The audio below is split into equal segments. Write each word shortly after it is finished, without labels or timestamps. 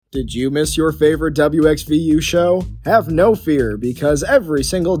Did you miss your favorite WXVU show? Have no fear, because every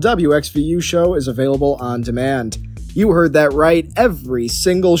single WXVU show is available on demand. You heard that right, every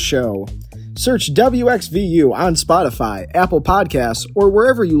single show. Search WXVU on Spotify, Apple Podcasts, or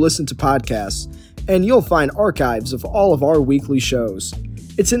wherever you listen to podcasts, and you'll find archives of all of our weekly shows.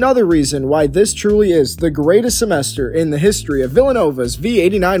 It's another reason why this truly is the greatest semester in the history of Villanova's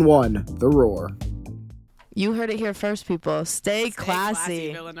V89-1, The Roar. You heard it here first, people. Stay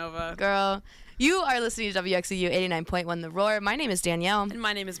classy, Villanova. Girl, you are listening to WXVU 89.1 The Roar. My name is Danielle. And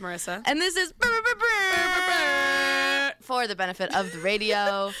my name is Marissa. And this is for the benefit of the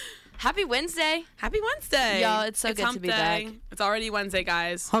radio. Happy Wednesday. Happy Wednesday. Y'all, it's so good to be back. It's already Wednesday,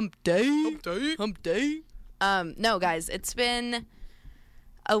 guys. Hump day. Hump day. Hump day. No, guys, it's been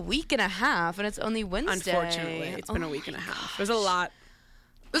a week and a half, and it's only Wednesday. Unfortunately, it's been a week and a half. There's a lot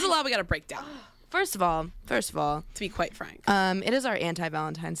we got to break down. First of all, to be quite frank, it is our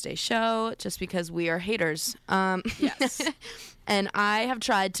anti-Valentine's Day show, just because we are haters. Yes. And I have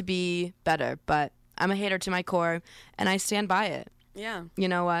tried to be better, but I'm a hater to my core, and I stand by it. Yeah. You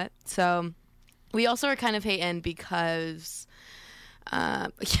know what? So we also are kind of hating because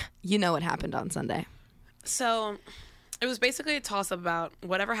you know what happened on Sunday. So it was basically a toss-up about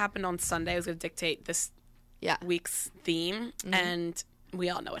whatever happened on Sunday was going to dictate this week's theme, and we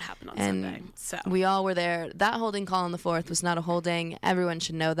all know what happened on Sunday. So we all were there. That holding call on the 4th was not a holding. Everyone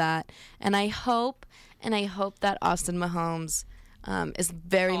should know that. And I hope that Austin Mahomes is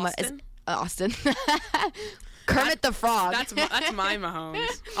very much Austin. Kermit the Frog. That's my Mahomes.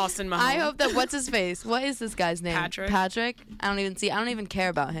 Austin Mahomes. I hope that what's his face? What is this guy's name? Patrick. I don't even care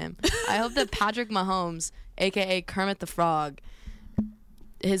about him. I hope that Patrick Mahomes, aka Kermit the Frog,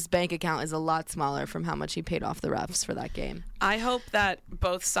 his bank account is a lot smaller from how much he paid off the refs for that game. I hope that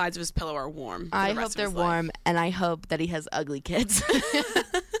both sides of his pillow are warm. I hope they're warm, and I hope that he has ugly kids.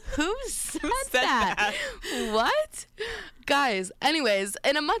 Who said that? What? Guys, anyways,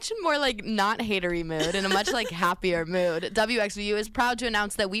 in a much more not hatery mood, in a much happier mood, WXVU is proud to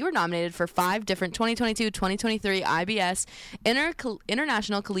announce that we were nominated for 5 different 2022-2023 IBS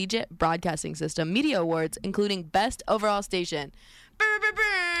International Collegiate Broadcasting System Media Awards, including Best Overall Station.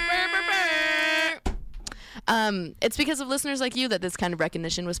 It's because of listeners like you that this kind of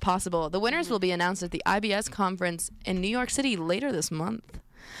recognition was possible. The winners will be announced at the IBS conference in New York City later this month.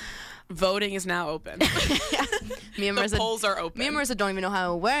 Voting is now open. Me and Marissa, the polls are open. Me and Marissa don't even know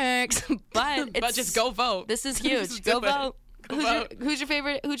how it works, but just go vote. This is huge. Go vote. Who's your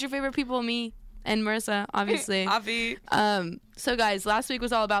favorite people? Me and Marissa, obviously. Avi. So guys, last week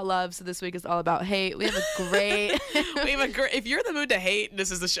was all about love, so this week is all about hate. We have a great if you're in the mood to hate,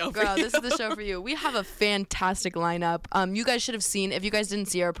 this is the show for you. Girl, this is the show for you. We have a fantastic lineup. You guys should have seen, if you guys didn't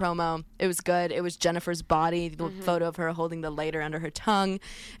see our promo, it was good. It was Jennifer's body, the photo of her holding the lighter under her tongue.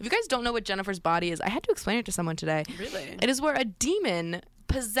 If you guys don't know what Jennifer's body is, I had to explain it to someone today. Really? It is where a demon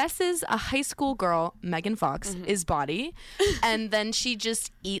possesses a high school girl, Megan Fox, his body, and then she just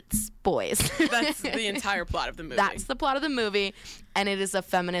eats boys. That's the entire plot of the movie. That's the plot of the movie, and it is a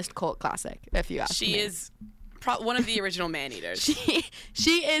feminist cult classic, if you ask me. She is one of the original man-eaters.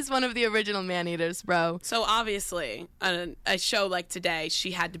 She is one of the original man-eaters, bro. So obviously, a show like today, she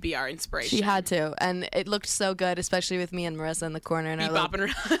had to be our inspiration. She had to, and it looked so good, especially with me and Marissa in the corner and our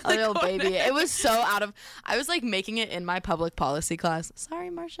little baby. It was so I was making it in my public policy class. Sorry,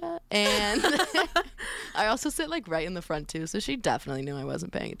 Marsha. And I also sit right in the front too, so she definitely knew I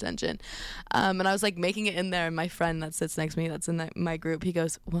wasn't paying attention. And I was making it in there, and my friend that sits next to me, that's in my group, he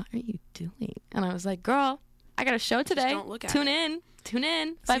goes, "What are you doing?" And I was like, "Girl, I got a show today. Just don't look at Tune in.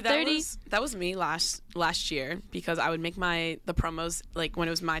 5:30. That was me last year, because I would make the promos when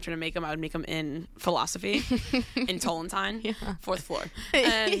it was my turn to make them. I would make them in philosophy in Tolentine, 4th floor,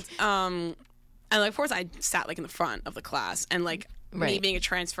 and of course I sat in the front of the class, and me being a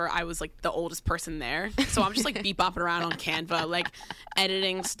transfer, I was the oldest person there, so I'm just bopping around on Canva,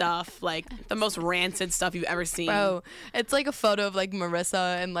 editing stuff, the most rancid stuff you've ever seen. Bro, it's a photo of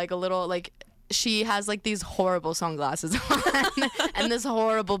Marissa and a little she has these horrible sunglasses on and this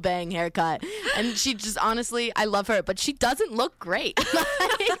horrible bang haircut, and she just, honestly, I love her, but she doesn't look great.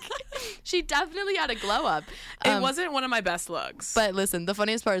 She definitely had a glow up. It wasn't one of my best looks. But listen, the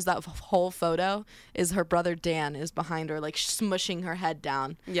funniest part is that whole photo is her brother Dan is behind her, smushing her head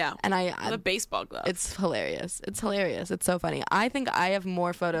down. Yeah. And the baseball glove. It's hilarious. It's so funny. I think I have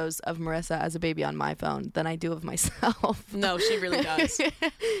more photos of Marissa as a baby on my phone than I do of myself. No, she really does.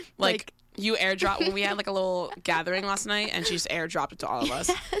 You airdrop when we had like a little gathering last night, and she just airdropped it to all of us.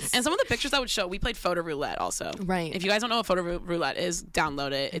 Yes. And some of the pictures I would show, we played photo roulette also. Right. If you guys don't know what photo roulette is,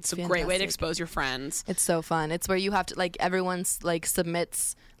 download it. It's a great way to fantastic. expose your friends. It's so fun. It's where you have to like everyone's like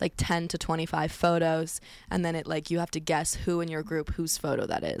submits like 10 to 25 photos, and then it like you have to guess who in your group whose photo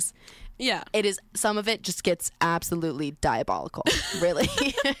that is. Yeah. It is, some of it just gets absolutely diabolical, really.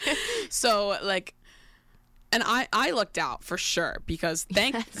 So like, and I looked out for sure because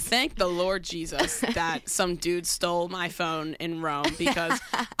thank the Lord Jesus that some dude stole my phone in Rome, because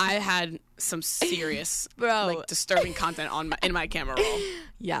I had some serious like disturbing content in my camera roll.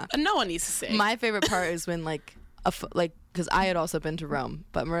 Yeah. And no one needs to see. My favorite part is when like because I had also been to Rome,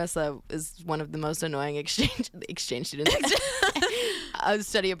 but Marissa is one of the most annoying exchange students,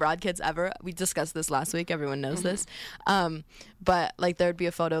 study abroad kids ever. We discussed this last week. Everyone knows this. But like there'd be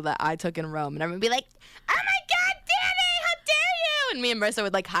a photo that I took in Rome, and everyone would be like, "Oh my God, Danny, how dare you!" And me and Marissa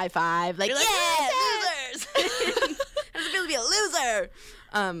would like high five, like, "Yeah, losers!" How's it feel to be a loser?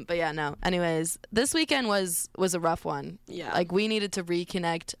 But yeah, no. Anyways, this weekend was a rough one. Yeah. Like we needed to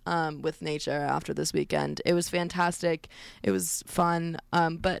reconnect with nature after this weekend. It was fantastic. It was fun.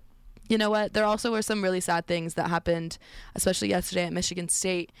 But you know what? There also were some really sad things that happened, especially yesterday at Michigan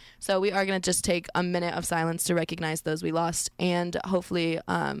State. So we are going to just take a minute of silence to recognize those we lost, and hopefully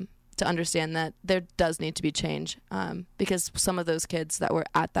to understand that there does need to be change, because some of those kids that were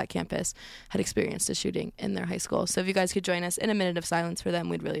at that campus had experienced a shooting in their high school. So if you guys could join us in a minute of silence for them,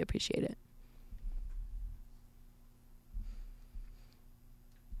 we'd really appreciate it.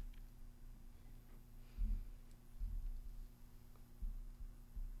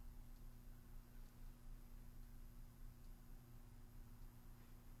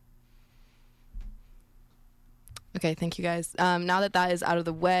 Okay, thank you guys. Now that is out of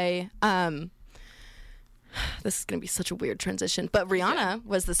the way, this is going to be such a weird transition, but Rihanna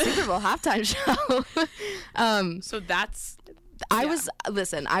was the Super Bowl halftime show. So that's... I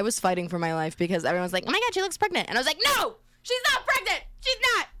was fighting for my life because everyone's like, "Oh my God, she looks pregnant." And I was like, "No, she's not pregnant. She's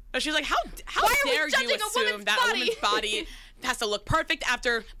not." But she's like, how Why are we dare you judging a assume woman's that body? a woman's body has to look perfect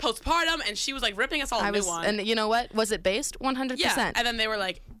after postpartum? And she was like ripping us all a new one. And you know what? Was it based? 100%. Yeah. And then they were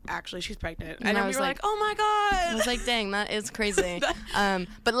like, actually, she's pregnant. And I then we was were like, like, oh my God. I was like, dang, that is crazy.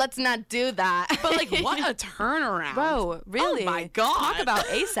 But let's not do that. But like, what a turnaround. Bro, really? Oh my God. Talk about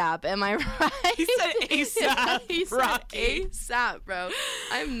ASAP, am I right? He said ASAP. He said Rocky. ASAP, bro.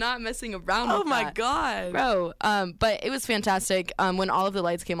 I'm not messing around with Oh my that. God. Bro, but it was fantastic. When all of the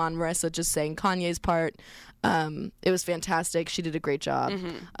lights came on, Marissa just sang Kanye's part. It was fantastic. She did a great job,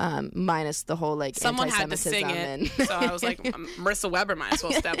 minus the whole like Someone had to anti-Semitism sing it. and So I was like, Marissa Weber might as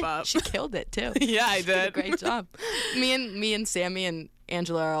well step up. she killed it too. Yeah, I She did a did. great job. Me and Sammy and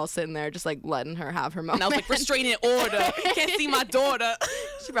Angela are all sitting there just like letting her have her moment. And I was like, restraining order. Can't see my daughter.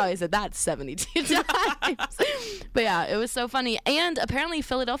 She probably said that 72 times. But yeah, it was so funny. And apparently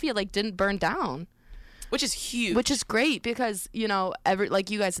Philadelphia like didn't burn down. Which is huge. Which is great because, you know,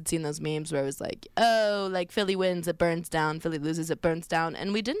 like you guys had seen those memes where it was like, oh, like Philly wins, it burns down. Philly loses, it burns down.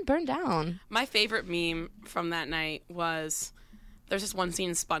 And we didn't burn down. My favorite meme from that night was there's this one scene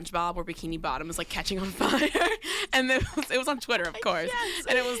in SpongeBob where Bikini Bottom is like catching on fire. And it was on Twitter, of course. Yes.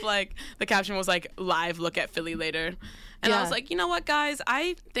 And it was like, the caption was like, live look at Philly later. And I Yeah. was like, you know what, guys?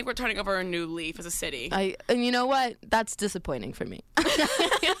 I think we're turning over a new leaf as a city. And you know what? That's disappointing for me.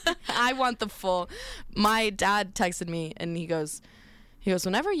 I want the full. My dad texted me and he goes,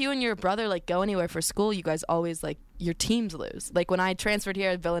 whenever you and your brother like go anywhere for school, you guys always like your teams lose. Like when I transferred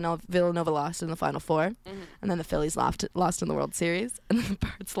here, Villanova lost in the Final Four, and then the Phillies lost in the World Series, and then the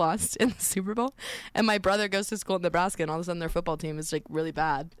Birds lost in the Super Bowl. And my brother goes to school in Nebraska, and all of a sudden their football team is like really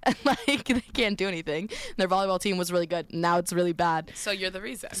bad, and like they can't do anything. And their volleyball team was really good. Now it's really bad. So you're the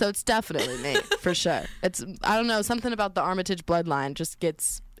reason. So it's definitely me for sure. It's I don't know, something about the Armitage bloodline just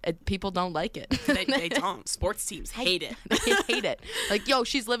gets. People don't like it. They don't. Sports teams hate it. They hate it. Like, yo,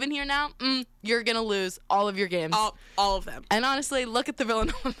 she's living here now. You're gonna lose all of your games. All of them. And honestly, look at the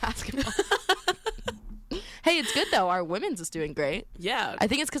Villanova basketball. Hey, it's good though. Our women's is doing great. Yeah. I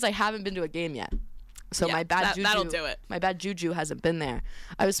think it's because I haven't been to a game yet. So Yeah, my bad juju. that'll do it. My bad juju hasn't been there.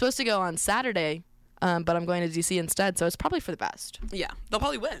 I was supposed to go on Saturday, but I'm going to DC instead. So it's probably for the best. Yeah. They'll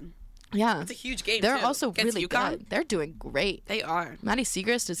probably win. Yeah, It's a huge game, they're too. also Against really UConn? good. They're doing great. They are. Maddie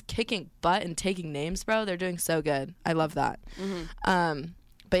Segrist is kicking butt and taking names, bro. They're doing so good. I love that.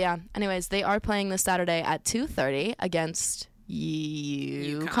 But yeah, anyways, they are playing this Saturday at 2:30 against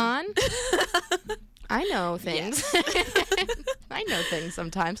UConn. I know things. I know things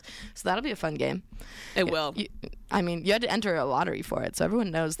sometimes. So that'll be a fun game. It will. I mean, you had to enter a lottery for it, so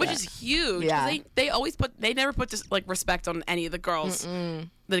everyone knows Which that. is huge. Yeah. They never put this, like, respect on any of the girls'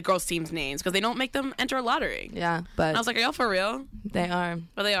 team's names because they don't make them enter a lottery. Yeah, but And I was like, are y'all for real? they are.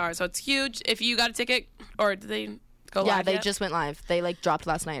 But they are. So it's huge. If you got a ticket, or did they go live Yeah, they yet? just went live. They like dropped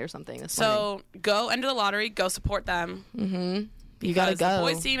last night or something. This morning. So go enter the lottery. Go support them. You gotta Because go.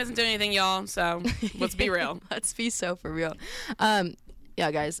 The boys team isn't doing anything, y'all. So let's be real. Let's be so for real.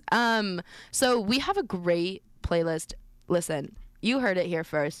 Yeah, guys. So we have a great playlist. Listen, you heard it here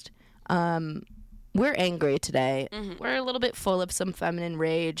first. We're angry today. We're a little bit full of some feminine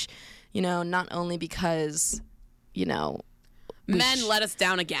rage. You know, not only because, you know, Men let us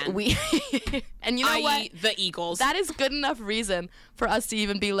down again. And you know i.e. what? the Eagles. That is good enough reason for us to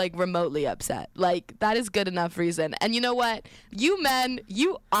even be like remotely upset. Like that is good enough reason. And you know what? You men,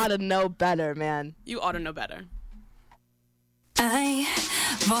 you ought to know better, man. You ought to know better. I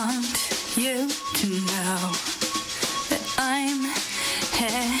want you to know that I'm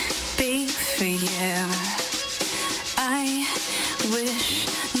happy for you. I wish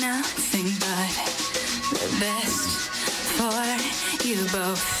nothing but the best for you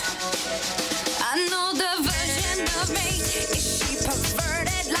both. I know the version of me. Is she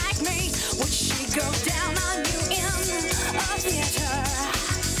perverted like me? Would she go down on you in a theater?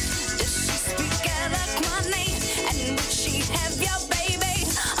 Does she speak eloquently? And would she have your baby?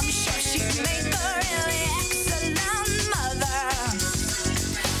 I'm sure she'd make a really excellent mother.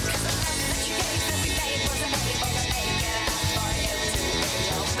 'Cause the love that you gave that we made wasn't able to make it enough for you to be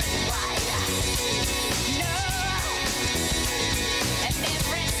open wide. No. And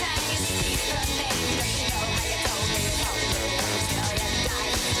every time you speak her name, don't you know how you told me you told me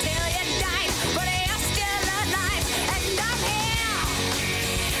till you died, but you're still alive, and I'm here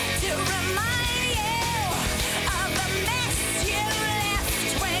to remind you of the mess you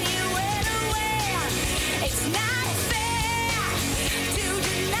left when you went away. It's not fair to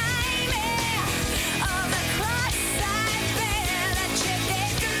deny me of the cross I bear that you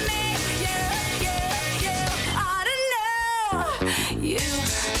gave to me. You ought to know. You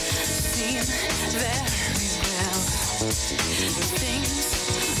seem very well. Things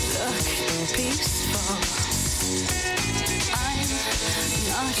look peaceful. I'm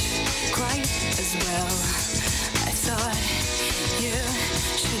not quite as well. I thought you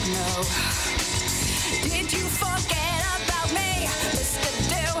should know. Did you forget about me, Mr.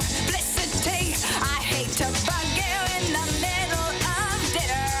 Duplicity? I hate to bug you in the middle of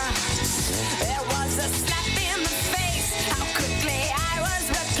dinner. There was a slap in the face. How quickly I was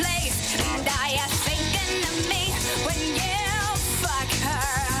replaced. And are you thinking of me when you fuck her?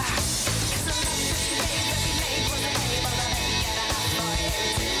 'Cause the love that you gave that we made wasn't able to make it enough for you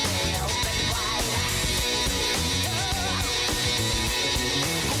to be open wide.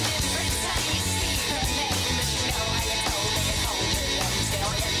 And every time you speak her name, you know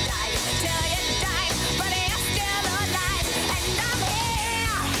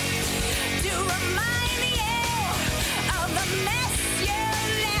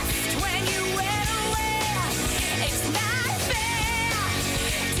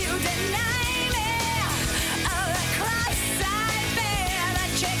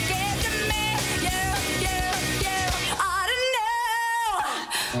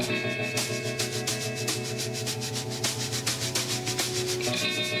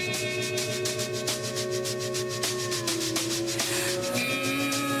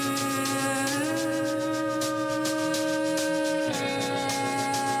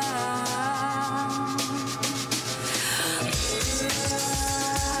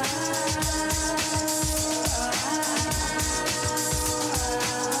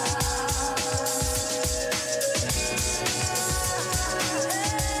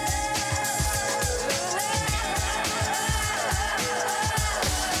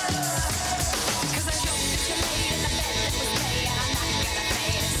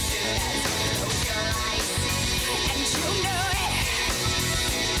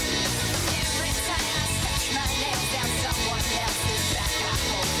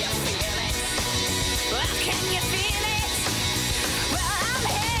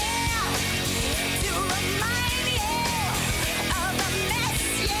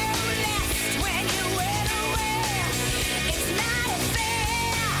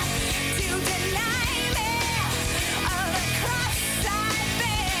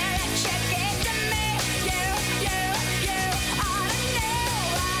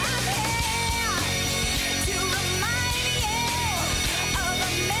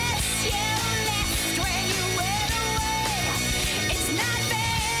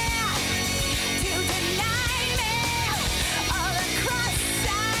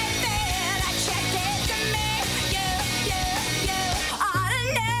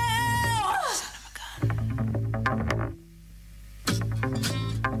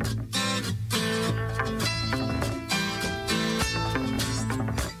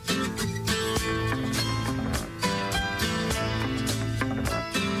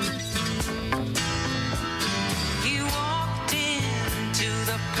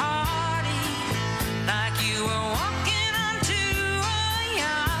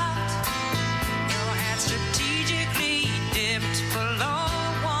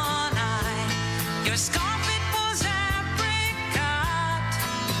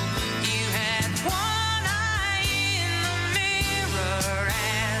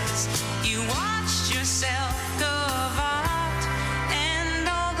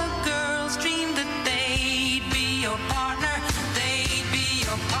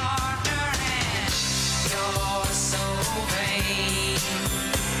a partner, and you're so vain.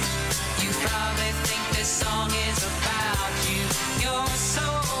 You probably think this song is about you. You're so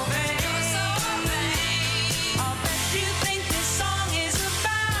vain. I'll bet you think this song is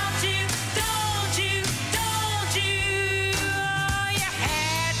about you. Don't you? Don't you? Oh, you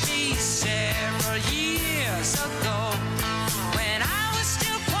had me several years ago when I was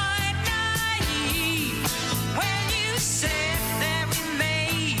still quite naive. When you said that we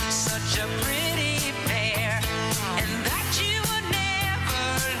made such a pretty pair and that you would never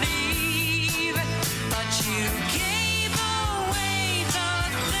leave, but you gave away the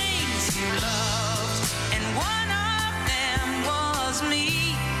things you loved, and one of them was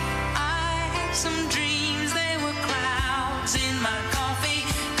me. I had some dreams, they were clouds in my coffee,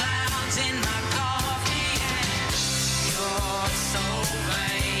 clouds in my coffee, and you're so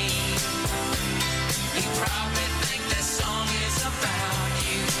vain. You probably think this song is about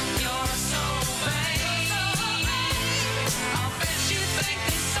you. You're so vain. I'll bet you think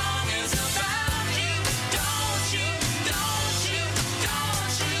this song is about you. Don't you? Don't you?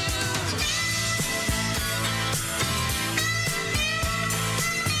 Don't you?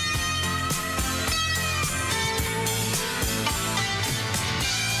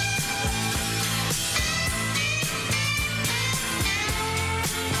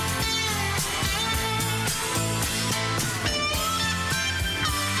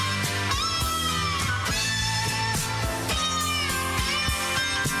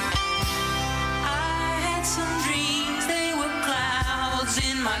 I had some dreams, they were clouds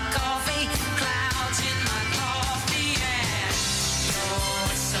in my coffee, clouds in my coffee, and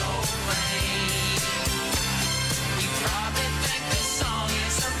you're so vain. You probably think this song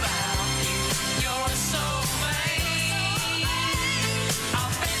is about you. You're so vain. I'll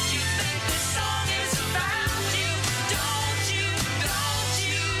bet you think this song is about you. Don't you? Don't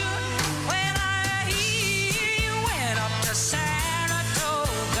you? When I hear you went up to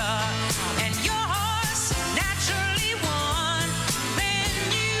Saratoga and your horse naturally won, then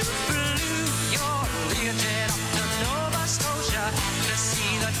you flew your Learjet up to Nova Scotia to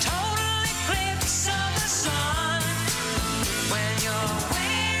see the total eclipse of the sun. When you're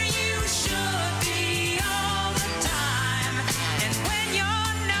where you should be all the time, and when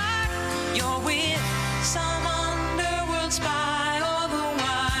you're not, you're with some underworld spy or the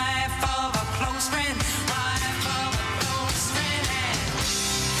wife of a close friend, wife of a close friend, and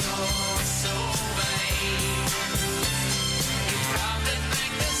you're so vain. You probably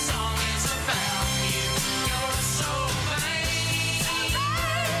think this song is about you. You're so vain.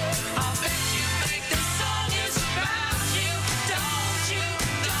 I'll bet you think this song is about you. Don't you?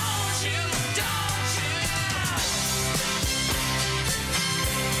 Don't you? Don't you?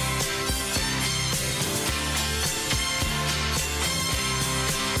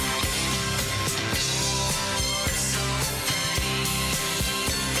 You're so vain.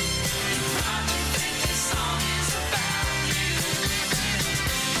 You probably think this song is about you.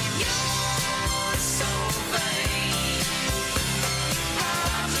 You're so vain. You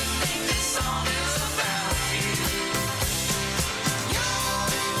probably think this song is about you.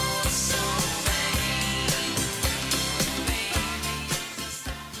 You're so vain.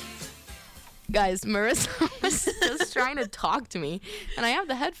 Guys, Marissa was just trying to talk to me, and I have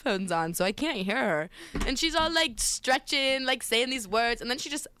the headphones on, so I can't hear her. And she's all like stretching, like saying these words, and then she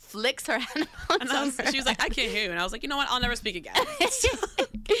just flicks her headphones on. She was like, I can't hear you. And I was like, you know what? I'll never speak again.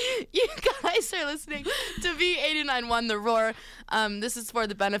 You guys are listening to V89.1 The Roar. This is for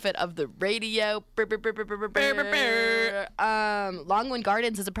the benefit of the radio. Longwood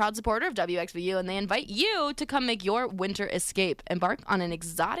Gardens is a proud supporter of WXVU, and they invite you to come make your winter escape. Embark on an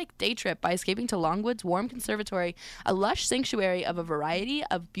exotic day trip by escaping to Longwood's Warm Conservatory, a lush sanctuary of a variety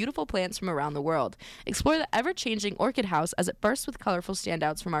of beautiful plants from around the world. Explore the ever-changing orchid house as it bursts with colorful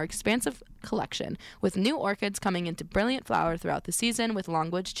standouts from our expansive collection, with new orchids coming into brilliant flower throughout the season with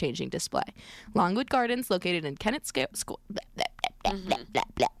Longwood's changing display. Longwood Gardens, located in Kennett Square,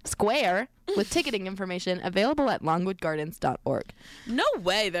 with ticketing information available at longwoodgardens.org. No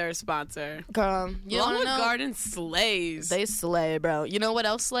way they're a sponsor. Girl, you wanna Longwood know? Gardens slays. They slay, bro. You know what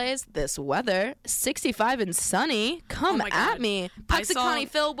else slays? This weather. 65 and sunny. Come my at God. me. I saw- Puxicani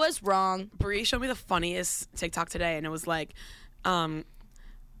Phil was wrong. Bree showed me the funniest TikTok today, and it was like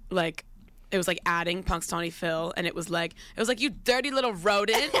it was like adding Punxsutawney Phil, and it was like you dirty little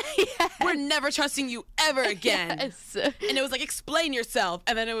rodent. We're never trusting you ever again. Yes. And it was like, explain yourself.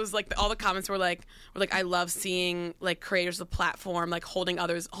 And then it was like all the comments were like I love seeing like creators of the platform like holding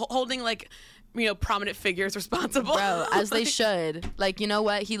others, holding like prominent figures responsible. Bro, as they should. Like, you know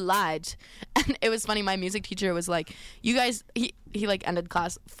what? He lied. And it was funny. My music teacher was like, you guys, he like ended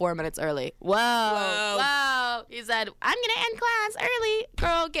class 4 minutes early. Whoa. He said, I'm going to end class early.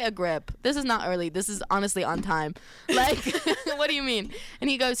 Girl, get a grip. This is not early. This is honestly on time. Like, what do you mean? And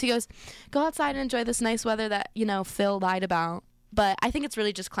he goes, go outside and enjoy this nice weather that, Phil lied about. But I think it's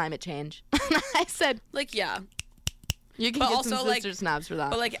really just climate change. I said, like, yeah. You can get some sister snaps for that.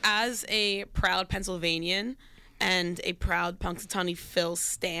 But, like, as a proud Pennsylvanian and a proud Punxsutawney Phil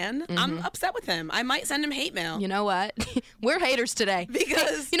stan, I'm upset with him. I might send him hate mail. You know what? We're haters today.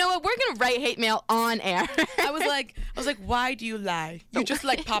 Because... You know what? We're going to write hate mail on air. I was like, why do you lie? You just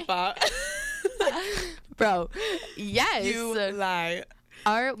like Papa. Bro, yes. You lie.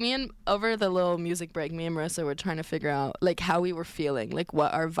 Over the little music break, me and Marissa were trying to figure out like how we were feeling, like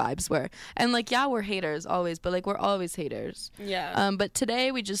what our vibes were. And like, yeah, we're haters always, but like we're always haters. Yeah. But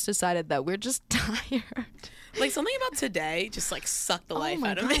today we just decided that we're just tired. Like something about today just like sucked the life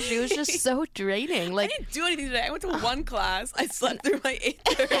out of me. It was just so draining. Like I didn't do anything today. I went to one class. I slept through my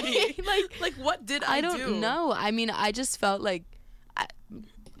 8:30. like what did I do? I don't know. I mean, I just felt like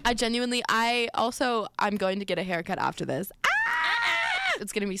I genuinely. I'm going to get a haircut after this.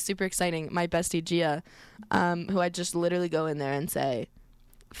 It's going to be super exciting. My bestie, Gia, who I just literally go in there and say,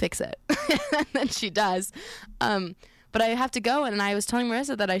 fix it. And then she does. But I have to go, and I was telling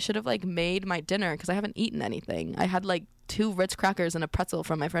Marissa that I should have, like, made my dinner because I haven't eaten anything. I had, like, 2 Ritz crackers and a pretzel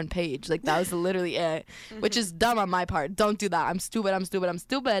from my friend Paige. Like, that was literally it, which is dumb on my part. Don't do that. I'm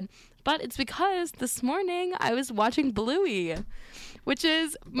stupid. But it's because this morning I was watching Bluey, which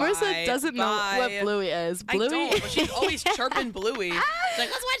is, Marissa doesn't know what Bluey is. Bluey? I don't, but she's always chirping Bluey. She's like,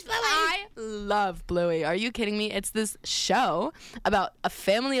 let's watch Bluey. I love Bluey. Are you kidding me? It's this show about a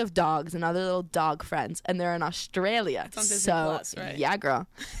family of dogs and other little dog friends, and they're in Australia. It's on Disney Plus, right? Yeah, girl.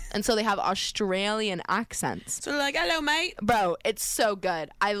 And so they have Australian accents. So they're like, hello, mate. Bro, it's so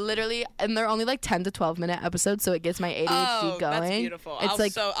good. And they're only like 10 to 12 minute episodes, so it gets my ADHD going. That's beautiful.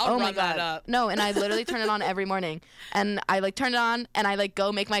 It's I'll run that up. No, and I literally turn it on every morning. And I like turn it on and I like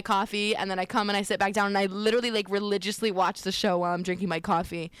go make my coffee, and then I come and I sit back down and I literally like religiously watch the show while I'm drinking my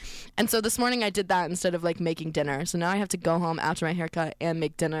coffee. And so this morning I did that instead of like making dinner. So now I have to go home after my haircut and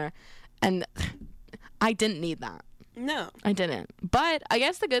make dinner. And I didn't need that. No. I didn't. But I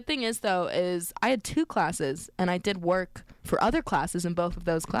guess the good thing is I had 2 classes and I did work for other classes in both of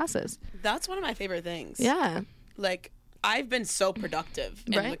those classes. That's one of my favorite things. Yeah. Like, I've been so productive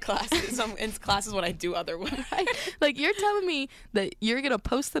in the classes. In classes when I do other work. Right. Like, you're telling me that you're going to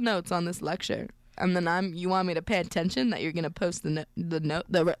post the notes on this lecture, and then you want me to pay attention that you're going to post the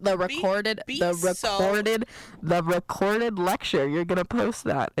recorded lecture. You're going to post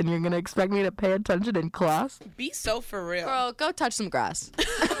that, and you're going to expect me to pay attention in class? Be so for real. Girl, go touch some grass.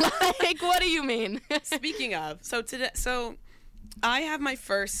 Like, what do you mean? Speaking of, so I have my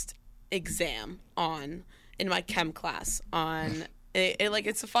first exam in my chem class on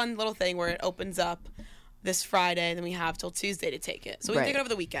it's a fun little thing where it opens up this Friday, then we have till Tuesday to take it. So we can take it over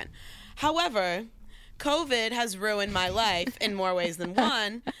the weekend. However, COVID has ruined my life in more ways than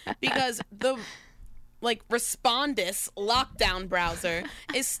one because the Respondus lockdown browser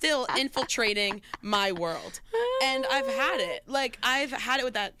is still infiltrating my world. And I've had it. I've had it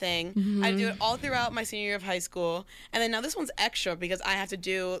with that thing. Mm-hmm. I do it all throughout my senior year of high school. And then now this one's extra because I have to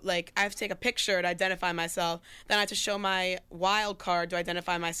take a picture to identify myself. Then I have to show my wild card to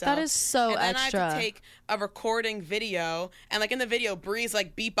identify myself. That is so extra. And then I have to take a recording video. And in the video, Bree's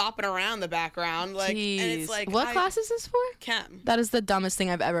beep bopping around the background. And it's what class is this for? Chem. That is the dumbest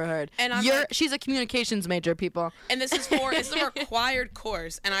thing I've ever heard. And she's a communications major, people. And this is it's a required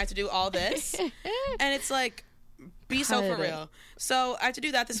course, and I have to do all this. And it's be so for real. So I have to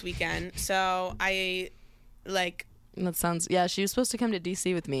do that this weekend. So that sounds, she was supposed to come to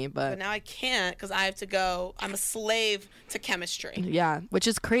DC with me, but now I can't because I have to go. I'm a slave to chemistry. Yeah, which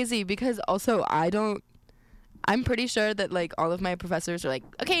is crazy because also I'm pretty sure that all of my professors are like,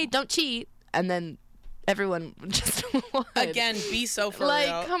 okay, don't cheat, and then everyone just would. Again, be so for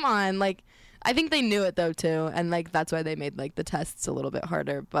real. Come on, I think they knew it though too, and that's why they made the tests a little bit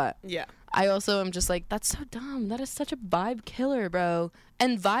harder. But yeah, I also am just that's so dumb. That is such a vibe killer, bro.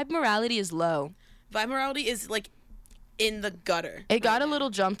 And vibe morality is low. Vibe morality is in the gutter. It got a little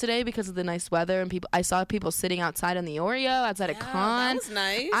jump today because of the nice weather, and I saw people sitting outside on the Oreo outside a con. That was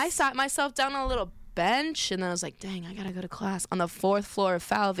nice. I sat myself down on a little bench, and then I was like, dang, I gotta go to class on the 4th floor of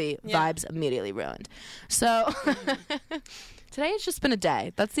Falvey. Yeah. Vibes immediately ruined. So. Today it's just been a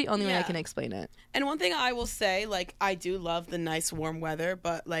day. That's the only way I can explain it. And one thing I will say, I do love the nice warm weather,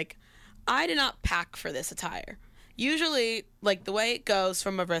 but I did not pack for this attire. usually, like, the way it goes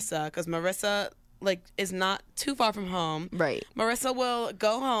for Marissa, because Marissa, like, is not too far from home. Right. Marissa will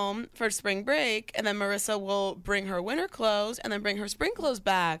go home for spring break, and then Marissa will bring her winter clothes and then bring her spring clothes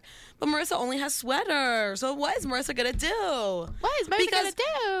back. But Marissa only has sweaters. So what is Marissa going to do? What is Marissa going to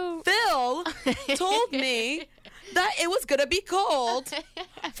do? Phil told me that it was going to be cold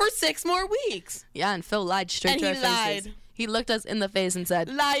for 6 more weeks. Yeah, and Phil lied straight to our faces. Lied. He looked us in the face and said,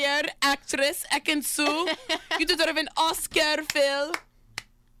 Liar, actress, Ekin-Su. You deserve an Oscar, Phil.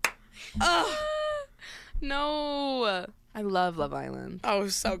 Ugh. No. I love Love Island. Oh,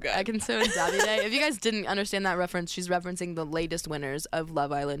 so good. Ekin-Su and Davide. If you guys didn't understand that reference, she's referencing the latest winners of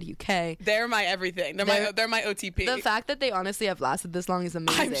Love Island UK. They're my everything. They're my OTP. The fact that they honestly have lasted this long is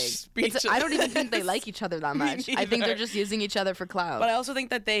amazing. I'm speechless. I don't even think they like each other that much. I think they're just using each other for clout. But I also think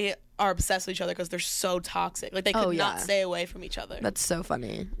that they are obsessed with each other because they're so toxic. Like, they could not stay away from each other. That's so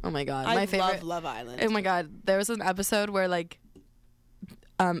funny. Oh my god. I favorite, love Love Island. Oh my god. There was an episode where, like,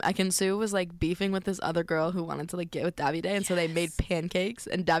 Ekin-Su was like beefing with this other girl who wanted to like get with Davide, and so they made pancakes,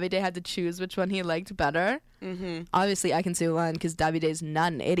 and Davide had to choose which one he liked better. Mm-hmm. Obviously, Ekin-Su won because Davide's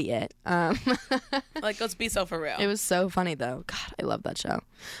not an idiot. Like, let's be so for real. It was so funny though. God, I love that show.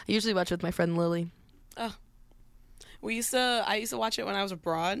 I usually watch it with my friend Lily. Oh. I used to watch it when I was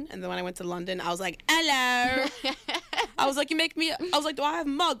abroad, and then when I went to London, I was like, hello. I was like, do I have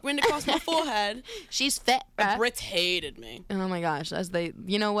mug written across my forehead? She's fit. The Brits hated me. Oh my gosh,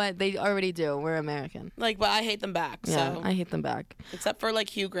 you know what? They already do. We're American. Like, but I hate them back. Yeah, so. I hate them back. Except for like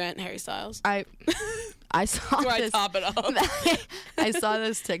Hugh Grant and Harry Styles. I saw Where this. I top it up. I saw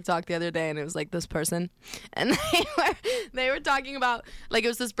this TikTok the other day, and it was like this person, and they were talking about, like, it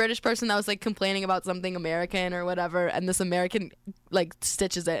was this British person that was like complaining about something American or whatever, and this American like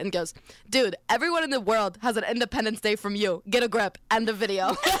stitches it and goes, "Dude, everyone in the world has an Independence Day from you. Get a grip." End of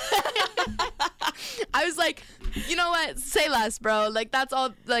video. I was like, you know what? Say less, bro. Like, that's all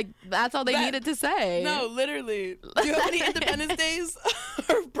they needed to say. No, literally. Do you have any Independence Days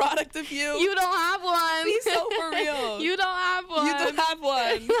or product of you? You don't have one. Be so for real. You don't have one. You don't have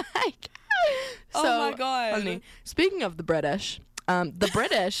one. Like, oh my god. Funny. Speaking of the British, the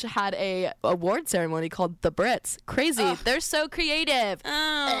British had a award ceremony called the Brits. Crazy. Ugh. They're so creative.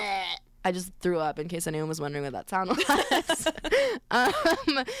 Oh. I just threw up in case anyone was wondering what that sound was.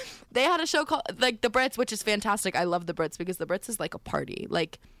 They had a show called like the Brits, which is fantastic. I love the Brits because the Brits is like a party.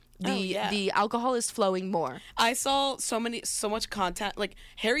 Like the alcohol is flowing more. I saw so much content. Like,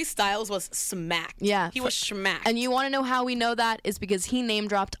 Harry Styles was smacked. Yeah. He was smacked. And you want to know how we know that is because he name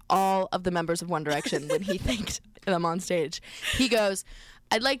dropped all of the members of One Direction when he thanked them on stage. He goes,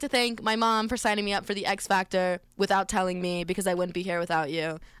 "I'd like to thank my mom for signing me up for the X Factor without telling me because I wouldn't be here without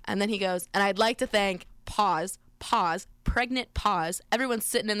you." And then he goes, "And I'd like to thank," pregnant pause. Everyone's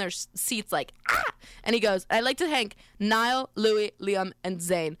sitting in their seats like, ah! And he goes, "I'd like to thank Niall, Louis, Liam, and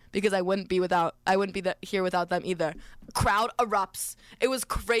Zayn because I wouldn't be here without them either." Crowd erupts. It was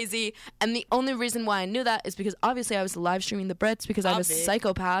crazy. And the only reason why I knew that is because obviously I was live streaming the Brits because I'm a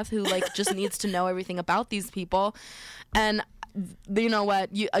psychopath who like just needs to know everything about these people. And you know what?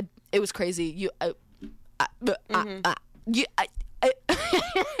 It was crazy. No,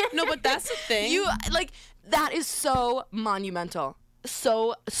 but that's the thing. That is so monumental.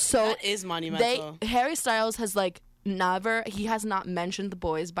 So that is monumental. Harry Styles has he has not mentioned the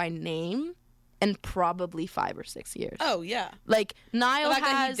boys by name in probably 5 or 6 years. Oh yeah. Like Niall the fact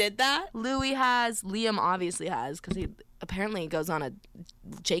has, that he did that. Louis has, Liam obviously has because he apparently goes on a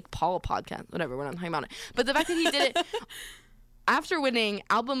Jake Paul podcast. Whatever, we're not talking about it. But the fact that he did it. After winning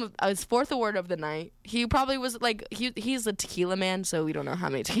album of his 4th award of the night, he probably was like he's a tequila man, so we don't know how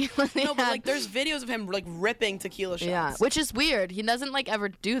many tequila. No, but like there's videos of him like ripping tequila shots. Yeah, which is weird. He doesn't like ever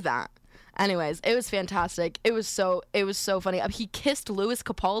do that. Anyways, it was fantastic. It was so funny. He kissed Louis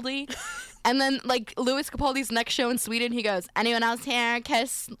Capaldi, and then like Louis Capaldi's next show in Sweden, he goes, "Anyone else here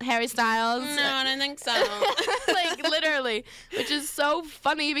kiss Harry Styles?" No, I don't think so. Like literally, which is so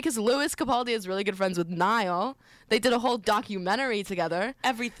funny because Louis Capaldi is really good friends with Niall. They did a whole documentary together.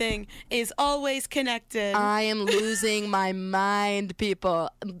 Everything is always connected. I am losing my mind, people.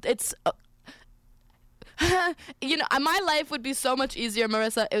 It's. My life would be so much easier,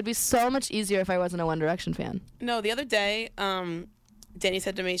 Marissa. It would be so much easier if I wasn't a One Direction fan. No, the other day, Danny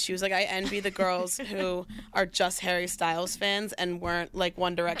said to me, she was like, "I envy the girls who are just Harry Styles fans and weren't like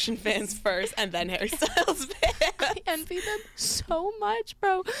One Direction fans first and then Harry Styles fans." I envy them so much,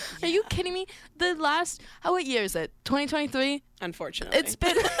 bro. Are you kidding me? What year is it? 2023? Unfortunately.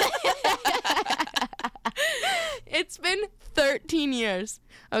 It's been 13 years.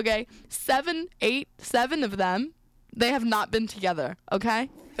 Okay? 7 of them They have not been together, okay?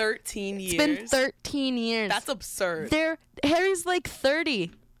 13 years. It's been 13 years. That's absurd. Harry's like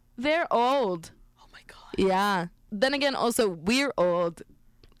 30. They're old. Oh my God. Yeah. Then again, also, we're old.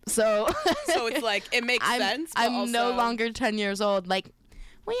 So it's like, it makes sense. But I'm also... no longer 10 years old. Like,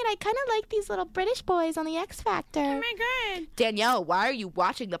 wait, I kind of like these little British boys on the X Factor. Oh my God. Danielle, why are you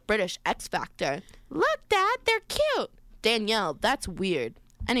watching the British X Factor? Look, Dad, they're cute. Danielle, that's weird.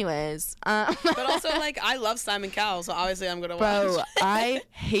 Anyways. But also, like, I love Simon Cowell, so obviously I'm going to Bro, watch. I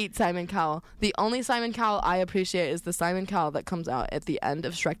hate Simon Cowell. The only Simon Cowell I appreciate is the Simon Cowell that comes out at the end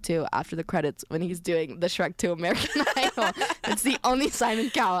of Shrek 2 after the credits when he's doing the Shrek 2 American Idol. It's the only Simon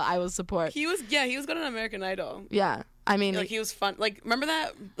Cowell I will support. He was good on American Idol. Yeah. I mean, Like, he was fun. Like, remember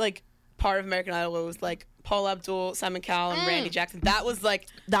that, like, part of American Idol where it was, like, Paul Abdul, Simon Cowell, and Randy Jackson? That was, like,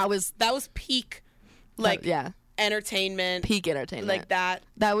 that was peak, like, yeah. entertainment. Peak entertainment. Like, that.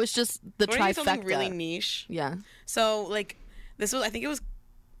 That was just the We're doing something trifecta. really niche. Yeah. So, like, this was, I think it was,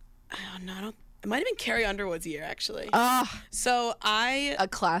 I don't know, it might have been Carrie Underwood's year, actually. So A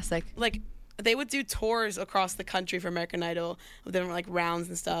classic. like, they would do tours across the country for American Idol with different, like, rounds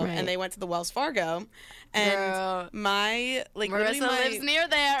and stuff. Right. And they went to the Wells Fargo. And Girl. my, like, Marissa literally lives near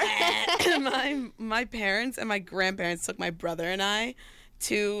there. my parents and my grandparents took my brother and I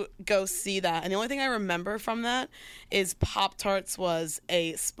to go see that. And the only thing I remember from that is Pop-Tarts was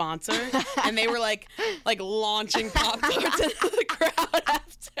a sponsor. And they were, like launching Pop-Tarts into the crowd after.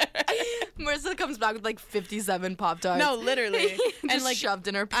 Marissa comes back with like 57 Pop-Tarts. No, literally. Just And, like, shoved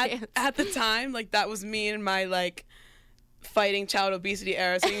in her pants. At the time, like, that was me and my, like, fighting child obesity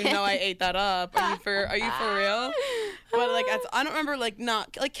era, so you know I ate that up. Are you for real? But, like, I don't remember, like,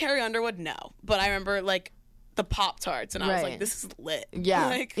 not, like, Carrie Underwood, no. But I remember, like, the Pop-Tarts, and I was Right. like, this is lit. Yeah.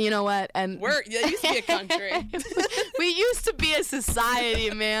 Like, You know what? And it used to be a country. we used to be a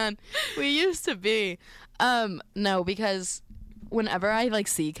society, man. We used to be. No, because whenever I like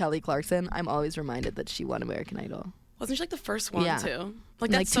see Kelly Clarkson, I'm always reminded that she won American Idol. Wasn't she, like, the first one, Yeah. too?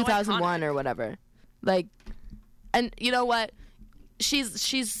 Like that's so 2001 iconic. or whatever. Like, and you know what?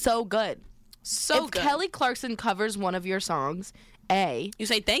 She's so good. So if good. Kelly Clarkson covers one of your songs, You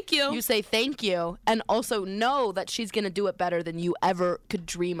say thank you. you say thank you, and also know that she's gonna do it better than you ever could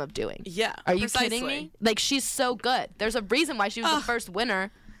dream of doing. Yeah, Are you precisely. kidding me? Like, she's so good. There's a reason why she was the first winner.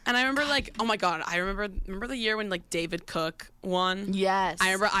 And I remember, like, oh my God, I remember the year when, like, David Cook won. Yes.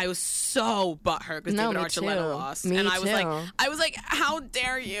 I remember I was so butthurt because No, David me Archuleta too. lost. Me and I too. was like, how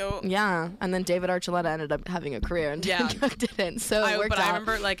dare you? Yeah, and then David Archuleta ended up having a career, and Yeah. David Cook didn't. So it worked But out. I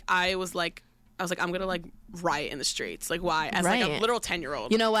remember, like, I was like, I'm gonna, like, riot in the streets. Like, why? As like a Right. literal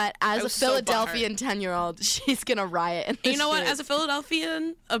 10-year-old. You know what? As a was so Philadelphian 10-year-old, she's gonna riot. In the You know what? streets. As a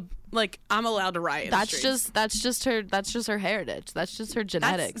Philadelphian, like, I'm allowed to riot. In the streets. that's just her heritage. That's just her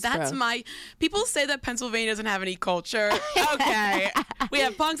genetics. That's bro. my. People say that Pennsylvania doesn't have any culture. Okay, we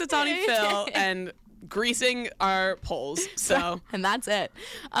have Punxsutawney Phil and greasing our poles. So and that's it.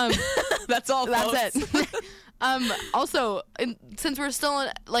 that's all. That's folks. it. Also, since we're still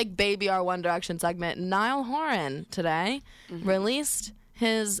in, like, baby our One Direction segment, Niall Horan today released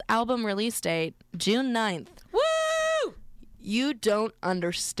his album release date, June 9th. Woo! You don't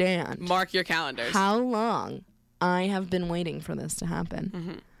understand Mark your calendars. how long I have been waiting for this to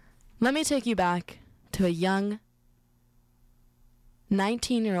happen. Let me take you back to a young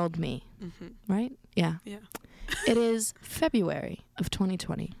 19-year-old me, right? Yeah. Yeah. It is February of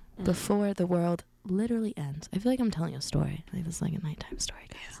 2020, before the world literally ends. I feel like I'm telling a story. Like, this is like a nighttime story,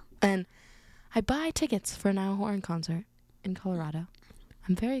 guys. And I buy tickets for a Niall Horan concert in Colorado.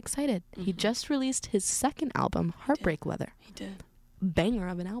 I'm very excited. He just released his second album, Heartbreak Weather. He did. Banger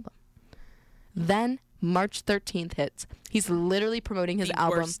of an album. Then March 13th hits. He's literally promoting his The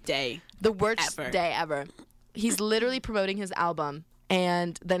album. worst day. The worst ever. day ever. He's literally promoting his album,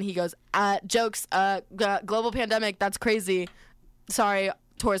 and then he goes, jokes, global pandemic, that's crazy. Sorry,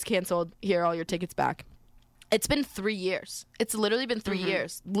 tour's canceled. Here, all your tickets back. It's been 3 years. It's literally been 3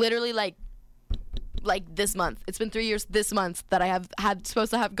 years. Literally, like this month. It's been 3 years this month that I have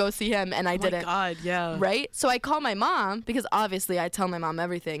supposed to have go see him, and I didn't. Oh my God, yeah. Right? So I call my mom, because obviously I tell my mom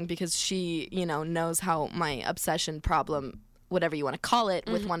everything, because she, knows how my obsession problem, whatever you want to call it,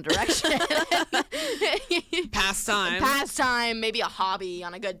 with One Direction. Pastime, maybe a hobby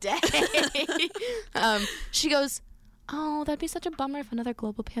on a good day. She goes, oh, that'd be such a bummer if another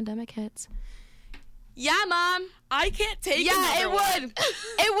global pandemic hits. Yeah, Mom. I can't take. Yeah, it another one. would.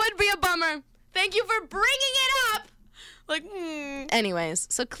 It would be a bummer. Thank you for bringing it up. Like, Anyways,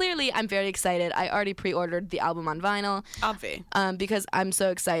 so clearly I'm very excited. I already pre-ordered the album on vinyl. obvi. Because I'm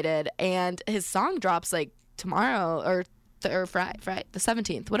so excited. And his song drops like tomorrow or Friday, the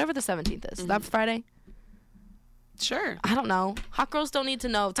 17th, whatever the 17th is. That Friday? Sure. I don't know. Hot girls don't need to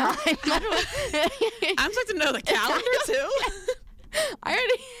know time. I'm supposed to know the calendar too. I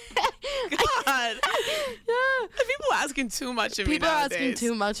already. God. Yeah. People are asking too much of me People are nowadays. asking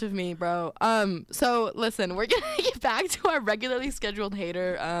too much of me, bro. So listen, we're gonna get back to our regularly scheduled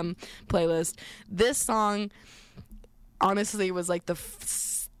hater playlist. This song, honestly, was like the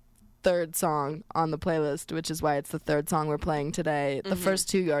third song on the playlist, which is why it's the third song we're playing today. The first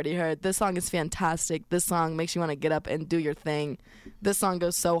two you already heard. This song is fantastic. This song makes you want to get up and do your thing. This song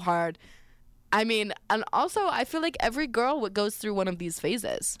goes so hard. I mean, and also I feel like every girl goes through one of these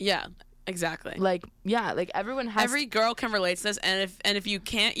phases. Yeah, exactly. Like, yeah, like everyone has. Every girl can relate to this, and if you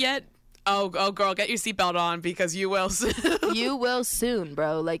can't yet, oh girl, get your seatbelt on because you will soon. You will soon,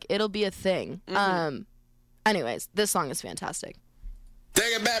 bro. Like, it'll be a thing. Anyways, this song is fantastic.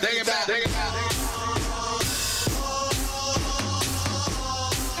 Take it back, take it back, take it back.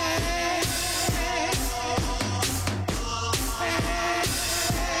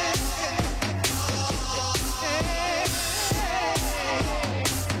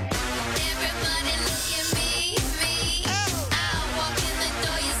 Everybody look at me. I walk in the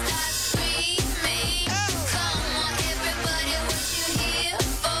door, you start screaming. Come on, everybody, what you here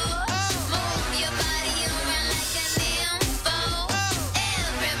for? Move your body around like an info.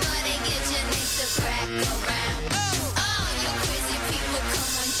 Everybody get your knees to crack.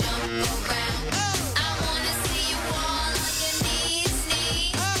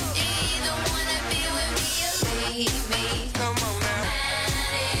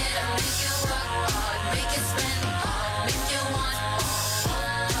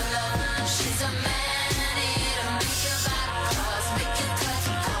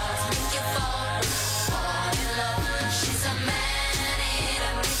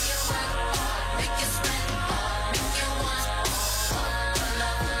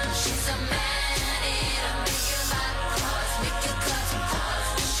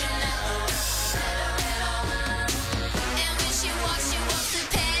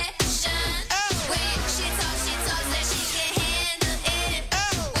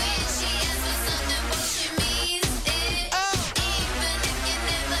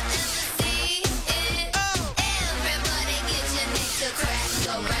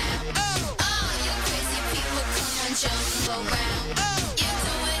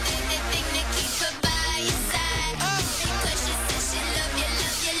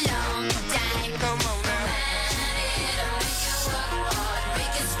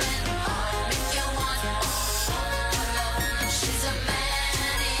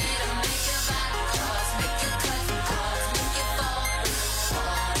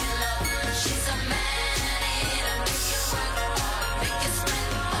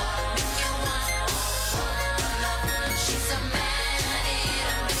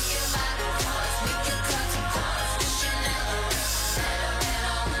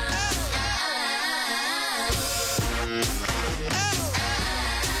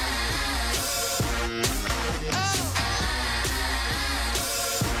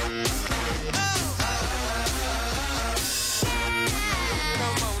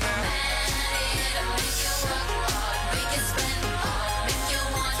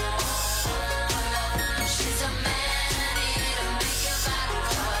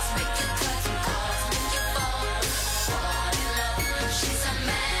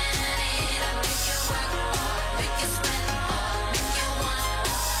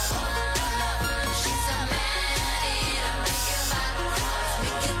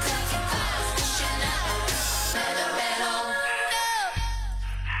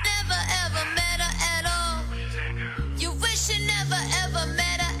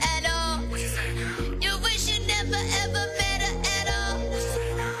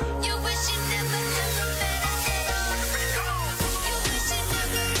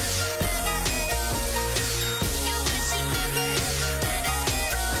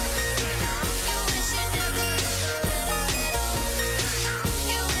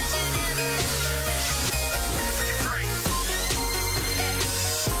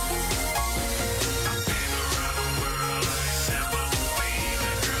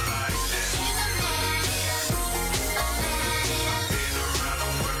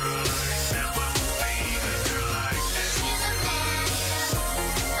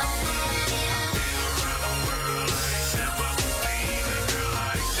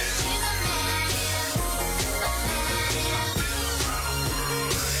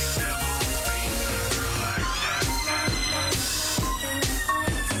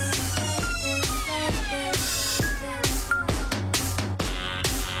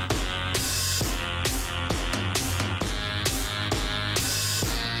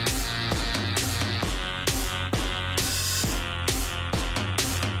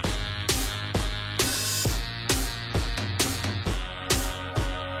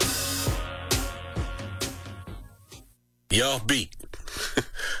 He off beat.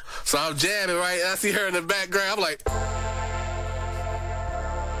 So I'm jamming, right? I see her in the background. I'm like...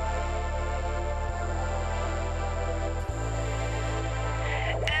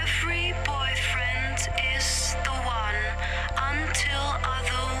 Every boyfriend is the one until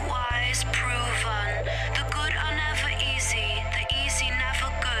otherwise proven. The good are never easy, the easy never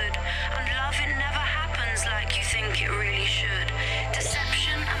good, and love it never happens like you think it really should.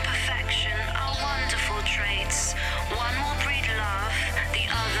 Deception and perfection are wonderful traits. One will breed love, the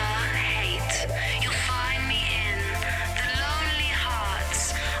other hate. You'll find me in the lonely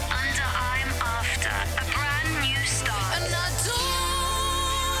hearts under I'm after a brand new start. And I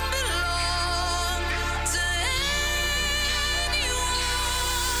don't belong to anyone.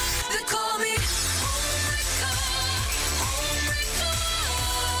 They call me homewrecker, homewrecker.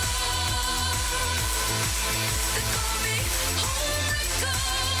 They call me homewrecker,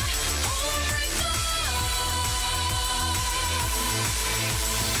 homewrecker.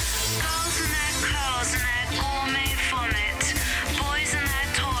 Girls and their curls and their gourmet vomit, boys and their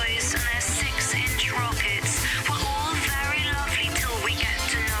toys and their 6-inch rockets. We're all very lovely till we get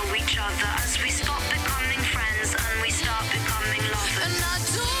to know each other, as we stop becoming friends and we start becoming lovers. And I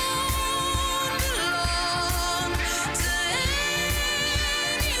don't belong to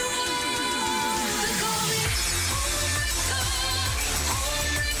anyone. They call me homewrecker,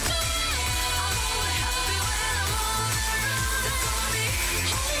 homewrecker. I'm only happy when I'm on the run. They call me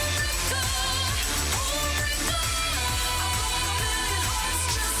homewrecker, homewrecker. I broke a million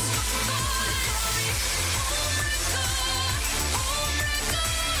hearts just for fun. They call me homewrecker, homewrecker.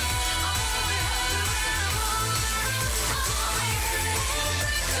 I'm only happy when I'm on the run. They call me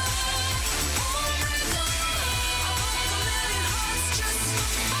homewrecker, homewrecker. I broke a million hearts just for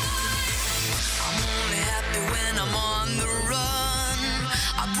fun. I'm only happy when I'm on the run.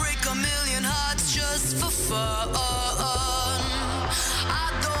 I break a million hearts just for fun. I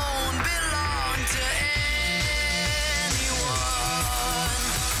don't belong to anyone.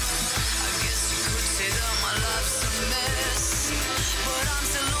 I guess you could say that my life's a mess, but I'm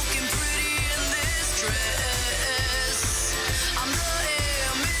still looking pretty in this dress. I'm the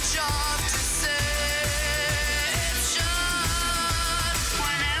image of deception.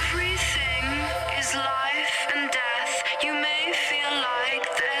 When everything is life and death, you may feel like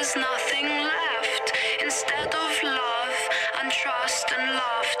there's nothing left. Instead of love and trust and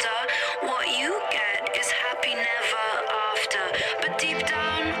laughter, what you get is happy never after. But deep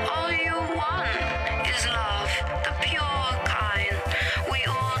down, all you want is love, the pure kind we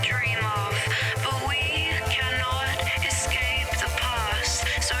all dream of. But we cannot escape the past,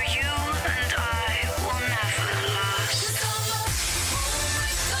 so you and I will never last. 'Cause I'm a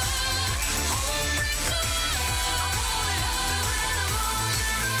homewrecker, homewrecker. I'm only happy when I'm on the run.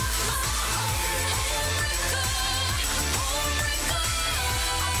 Homewrecker, homewrecker.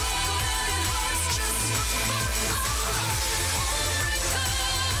 I broke a million hearts just for fun. Homewrecker,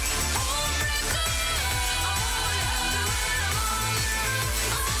 homewrecker. I'm only happy when I'm on the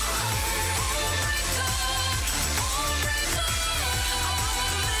run. Homewrecker, homewrecker. I broke a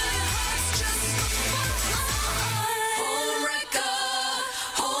million hearts just for fun. Homewrecker,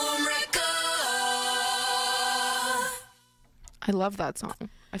 homewrecker. I love that song.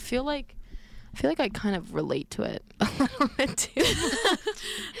 I feel like I kind of relate to it a little bit too.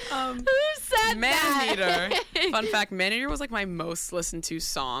 Who said Man that? Eater. Fun fact, Man Eater was like my most listened to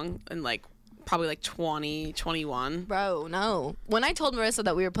song in like probably like 2021. Bro, no. When I told Marissa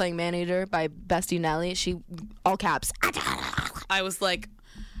that we were playing Man Eater by Bestie Nelly, she, all caps, I was like,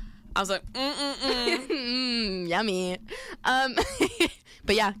 yummy.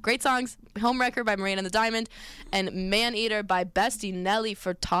 But yeah, great songs. Homewrecker by Marina and the Diamond, and Man Eater by Bestie Nelly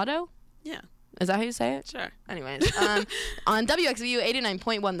Furtado. yeah, Is that how you say it? sure. Anyways, on WXVU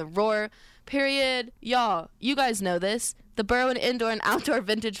 89.1 The Roar, period. Y'all, you guys know this. The Berwyn Indoor and Outdoor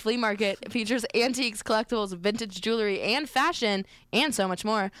Vintage Flea Market features antiques, collectibles, vintage jewelry, and fashion, and so much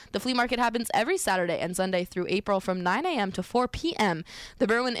more. The flea market happens every Saturday and Sunday through April from 9 a.m. to 4 p.m. The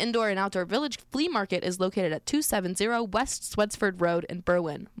Berwyn Indoor and Outdoor Village Flea Market is located at 270 West Swedsford Road in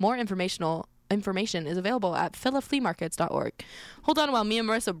Berwyn. More information is available at philafleamarkets.org. Hold on while me and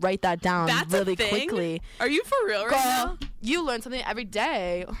Marissa write that down That's really a thing? quickly. Are you for real right now? Girl, you learn something every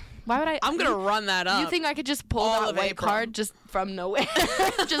day. Why would I? I'm gonna run that up. You think I could just pull all that of white April. card just from nowhere?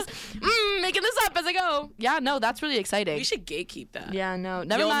 Just making this up as I go. Yeah, no, that's really exciting. We should gatekeep that. Yeah, no,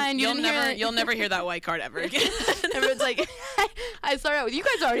 never mind. You'll didn't hear it. you'll never hear that white card ever again. Everyone's like, I start out with you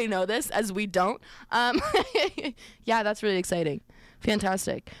guys already know this, as we don't. Yeah, that's really exciting.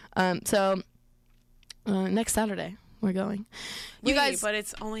 Fantastic. So next Saturday we're going. You Wait, guys, but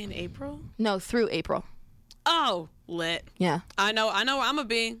it's only in April. no, through April. Oh, lit. Yeah. I know where I'm gonna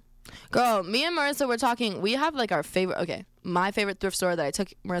be. Girl, me and Marissa were talking. We have like our favorite. Okay, my favorite thrift store that I took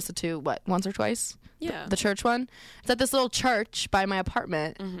Marissa to once or twice. Yeah. The church one. It's at this little church by my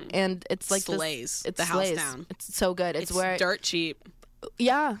apartment, and it's like Slays. It's the house slays. down. It's so good. It's where dirt cheap.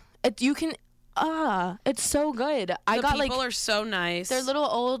 yeah. You can. It's so good. I The got people like are so nice. they're little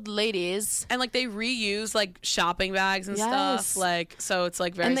old ladies. and like they reuse like shopping bags and Yes. stuff. Like so, it's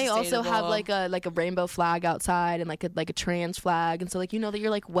like very. And they also have sustainable. like a rainbow flag outside and like a trans flag, and so like you know that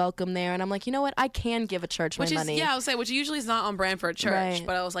you're like welcome there. And I'm like, you know what, I can give a church which my is money. I would say which usually is not on brand for a church, Right.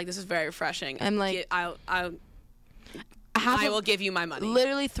 but I was like, this is very refreshing. I'm like- I will give you my money.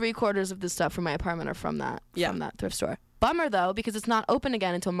 Literally 3/4 of the stuff from my apartment are from that thrift store. Bummer though, because it's not open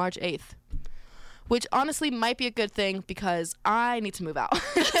again until March 8th. Which honestly might be a good thing because I need to move out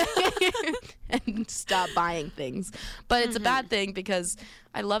and stop buying things. But it's a bad thing because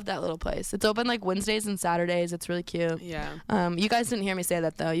I love that little place. It's open like Wednesdays and Saturdays. It's really cute. Yeah. You guys didn't hear me say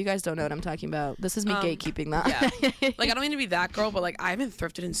that though. You guys don't know what I'm talking about. This is me gatekeeping that. Yeah. Like I don't mean to be that girl, but like I haven't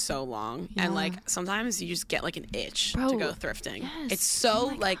thrifted in so long, and like sometimes you just get like an itch to Bro, go thrifting. yes. It's so Oh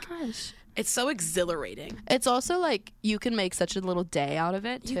my like gosh. it's so exhilarating. It's also like you can make such a little day out of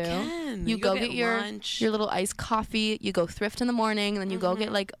it too. You can. You You go go get get your lunch. little iced coffee. You go thrift in the morning, and then you go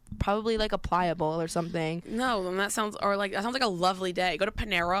get like probably like a pliable or something. No, and that sounds like a lovely day. Go to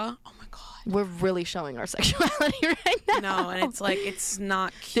Panera. Oh my god. We're really showing our sexuality right now. No, and it's like it's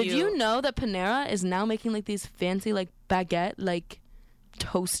not cute. Did you know that Panera is now making like these fancy like baguette like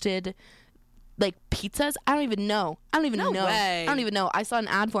toasted like pizzas? I don't even know. No know. way. I don't even know. I saw an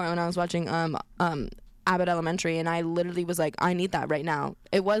ad for it when I was watching Abbott Elementary, and I literally was like, I need that right now.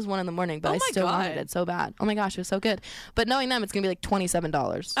 It was 1 a.m, but Oh I my still wanted God. it so bad. Oh my gosh, it was so good. But knowing them, it's gonna be like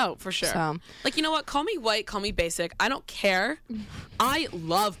 $27. Oh, for sure. So- Like, you know what? Call me white, call me basic. I don't care. I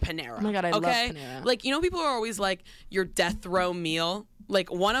love Panera. Oh my God, I love okay? Panera. Like, you know, people are always like, your death row meal.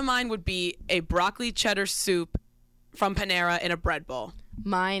 Like, one of mine would be a broccoli cheddar soup from Panera in a bread bowl.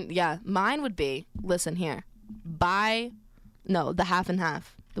 Mine would be. Listen here, the half and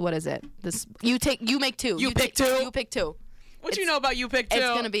half. What is it? This you make two. You pick two? You pick two. What you know about you pick two?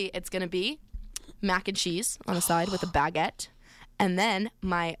 It's gonna be mac and cheese on the side with a baguette, and then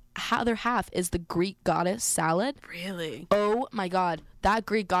my other half is the Greek goddess salad. Really? Oh my God, that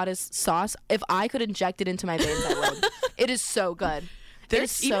Greek goddess sauce! If I could inject it into my veins, I would. It is so good. It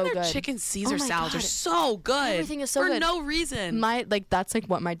is Even so their good. chicken Caesar Oh my salads are God. so good. Everything is so for good. no reason. That's like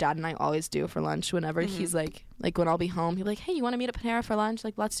what my dad and I always do for lunch. Whenever Mm-hmm. he's like when I'll be home, he'll be like, "Hey, you want to meet at Panera for lunch?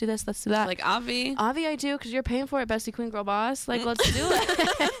 Like, let's do this, let's do that." like Avi. Avi, I do, because you're paying for it, bestie queen girl boss. Like, let's do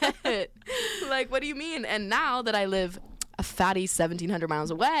it. Like, what do you mean? And now that I live a fatty 1,700 miles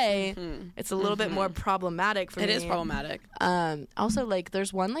away, it's a little bit more problematic for me. It is problematic. Also, like,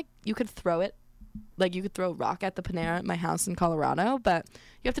 there's one, like, you could throw it. Like, you could throw a rock at the Panera at my house in Colorado, but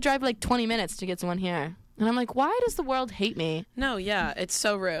you have to drive, like, 20 minutes to get to one here. And I'm like, why does the world hate me? No, yeah, it's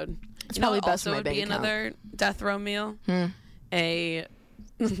so rude. It's You know probably what best for also my would bank be account. another death row meal? A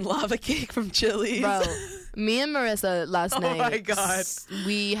lava cake from Chili's. Bro, me and Marissa last night, my God.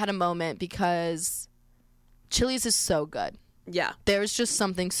 we had a moment because Chili's is so good. Yeah. There's just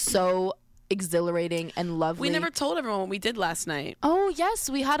something so exhilarating and lovely. We never told everyone what we did last night. Oh yes,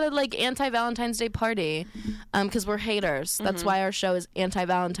 we had a like anti-Valentine's Day party, because we're haters. That's why our show is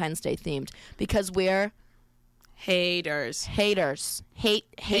anti-Valentine's Day themed, because we're Haters. haters.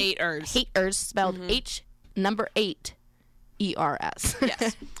 Haters spelled H8 ERS.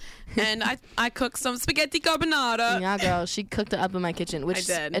 Yes. And I cooked some spaghetti carbonara. Yeah, girl, she cooked it up in my kitchen, which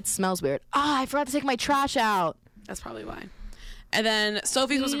I did. it smells weird. I forgot to take my trash out. That's probably why. And then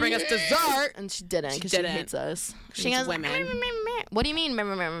Sophie's supposed to bring us dessert. And she didn't because she didn't. hates us. She hates women. What do you mean?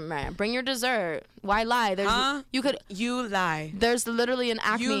 Bring your dessert. Why lie? There's Huh? you lie. There's literally an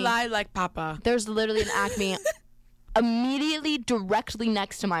Acme. You lie like Papa. There's literally an Acme immediately directly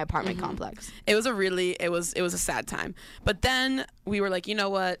next to my apartment complex. It was a sad time. But then we were like, you know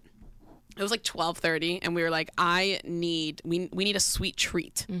what? It was like 12:30, and we were like, we need a sweet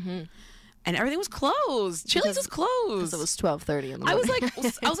treat. And everything was closed. Chili's was closed. It was 12:30 in the I morning.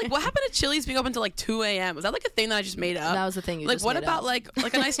 was like, what happened to Chili's being open until like 2 a.m.? Was that like a thing that I just made up? That was the thing you like, just what made about up.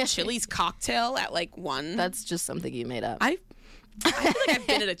 like a nice Chili's cocktail at like 1? That's just something you made up. I feel like I've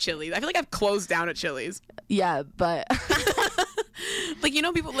been at a Chili's. I feel like I've closed down at Chili's. Yeah, but Like, you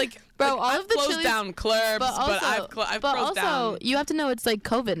know, people like, Bro, like, all I've of the closed Chili's- down clubs, but I've but closed also down. you have to know it's like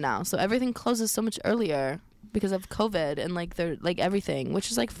COVID now, so everything closes so much earlier because of COVID and like they're like everything,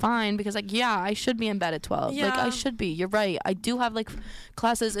 which is like fine because like yeah, I should be in bed at 12. Like I Yeah. should be. You're right. I do have like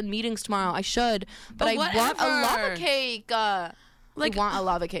classes and meetings tomorrow. I should, but I want a whatever. lava cake. Like, want a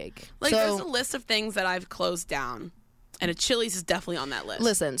lava cake. Like, so, there's a list of things that I've closed down, and a Chili's is definitely on that list.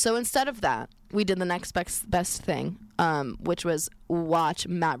 Listen, so instead of that, we did the next best thing, which was watch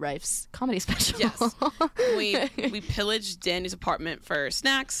Matt Rife's comedy special. Yes. We pillaged Danny's apartment for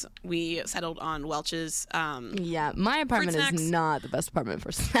snacks. We settled on Welch's. Yeah, my apartment snacks. is not the best apartment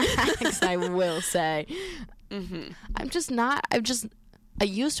for snacks, I will say. Mm-hmm. I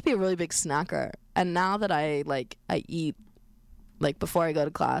used to be a really big snacker, and now that I eat like before I go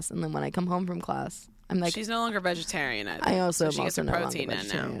to class, and then when I come home from class, I'm like, she's no longer vegetarian. I also am she gets also her no protein longer in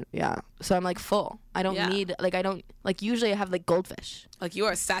vegetarian. now. Yeah, so I'm like full. I don't need usually I have like goldfish, Like, you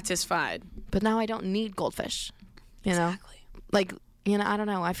are satisfied. but now I don't need goldfish. You know, like I don't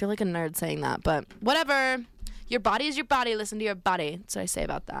know. I feel like a nerd saying that, but whatever. Your body is your body. Listen to your body. That's what I say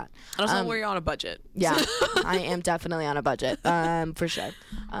about that. I don't know where you're on a budget. Yeah, I am definitely on a budget, for sure.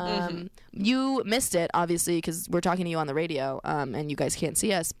 You missed it, obviously, because we're talking to you on the radio, and you guys can't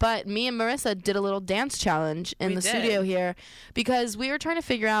see us. But me and Marissa did a little dance challenge in the studio here because we were trying to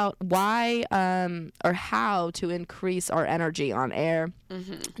figure out why or how to increase our energy on air.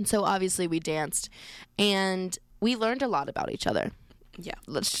 And so obviously we danced, and we learned a lot about each other. Yeah.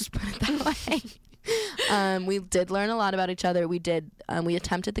 Let's just put it that way. We did learn a lot about each other. We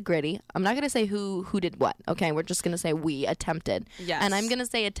attempted the gritty. I'm not going to say who did what. Okay, we're just going to say we attempted. Yes. And I'm going to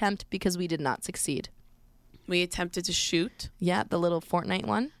say attempt because we did not succeed. We attempted to shoot. Yeah, the little Fortnite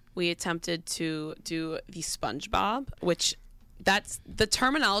one. We attempted to do the SpongeBob, which that's the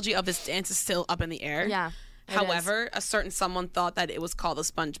terminology of this dance is still up in the air. Yeah. However, a certain someone thought that it was called a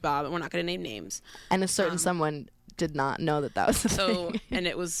SpongeBob, and we're not going to name names. And a certain someone did not know that was the So, thing. and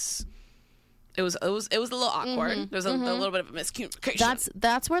it was a little awkward. There was a little bit of a miscommunication.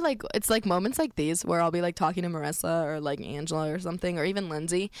 That's where it's like moments like these where I'll be like talking to Marissa or like Angela or something or even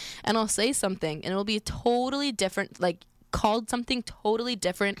Lindsay, and I'll say something and it'll be totally different, like called something totally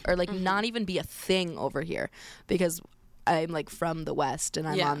different or like not even be a thing over here because I'm like from the West and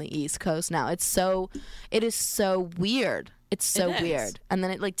I'm on the East Coast now. It is so weird. It's so weird. And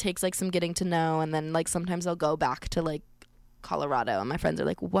then it like takes like some getting to know, and then like sometimes I'll go back to like Colorado and my friends are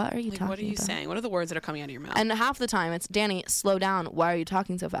like, what are you talking about? What are you saying? What are the words that are coming out of your mouth? And half the time it's, Danny, slow down. Why are you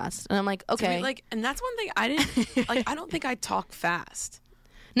talking so fast? And I'm like, okay. And that's one thing I didn't I don't think I talk fast.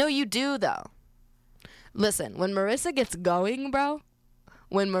 No, you do though. Listen, when Marissa gets going, bro,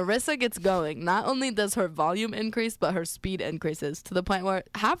 not only does her volume increase, but her speed increases to the point where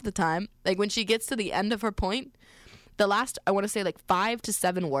half the time, like when she gets to the end of her point, the last, I want to say like 5 to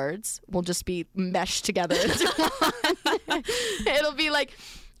 7 words will just be meshed together into one. It'll be like,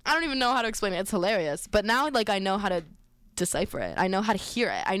 I don't even know how to explain it. It's hilarious. But now like I know how to decipher it. I know how to hear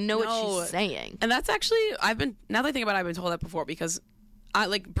it. I know what she's saying. And that's actually, now that I think about it, I've been told that before because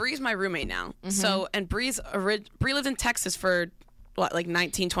Bree's my roommate now. So, and Bree lived in Texas for like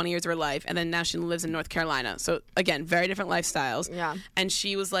 19, 20 years of her life, and then now she lives in North Carolina. So again, very different lifestyles. Yeah. And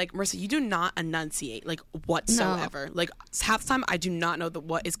she was like, Marissa, you do not enunciate like whatsoever. No. Like half the time I do not know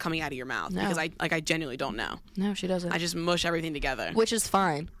what is coming out of your mouth because I genuinely don't know. No, she doesn't. I just mush everything together. Which is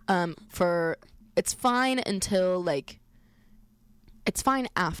fine. It's fine until like it's fine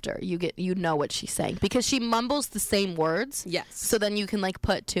after you know what she's saying because she mumbles the same words. Yes. So then you can like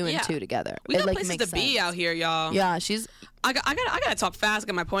put 2 and 2 together. We got like places makes to be sense. out here, y'all. Yeah, I gotta talk fast,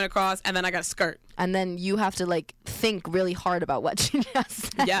 get my point across, and then I gotta skirt. And then you have to like think really hard about what she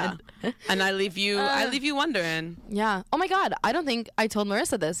just said. Yeah. And I leave you wondering. Yeah. Oh my God. I don't think I told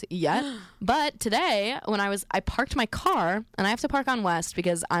Marissa this yet. But today when I parked my car, and I have to park on West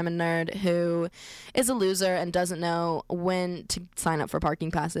because I'm a nerd who is a loser and doesn't know when to sign up for parking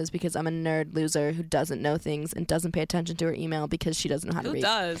passes because I'm a nerd loser who doesn't know things and doesn't pay attention to her email because she doesn't know how to read. Who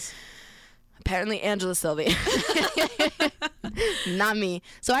does? Apparently Angela Sylvie. Not me.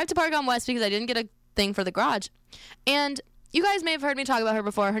 So I have to park on West because I didn't get a thing for the garage. And you guys may have heard me talk about her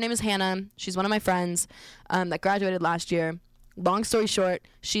before. Her name is Hannah. She's one of my friends that graduated last year. Long story short,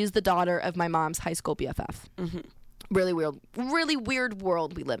 she's the daughter of my mom's high school BFF. Mm-hmm. Really weird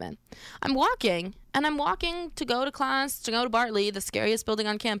world we live in. I'm walking to go to class, to go to Bartley, the scariest building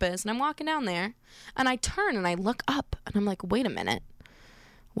on campus. And I'm walking down there, and I turn and I look up, and I'm like, wait a minute.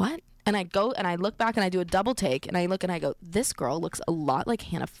 What? And I go and I look back and I do a double take and I look and I go, this girl looks a lot like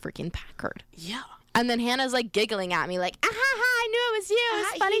Hannah freaking Packard. Yeah. And then Hannah's like giggling at me like, I knew it was you. It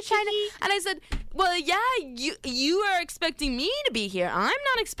was funny trying to. And I said, well, yeah, you are expecting me to be here. I'm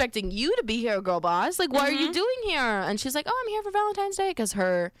not expecting you to be here, girl boss. Like, what are you doing here? And she's like, oh, I'm here for Valentine's Day because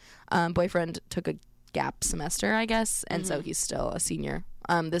her boyfriend took a gap semester, I guess. And so he's still a senior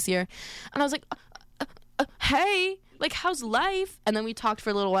this year. And I was like, hey. Like, how's life? And then we talked for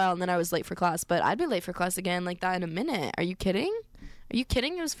a little while, and then I was late for class. But I'd be late for class again like that in a minute. Are you kidding? Are you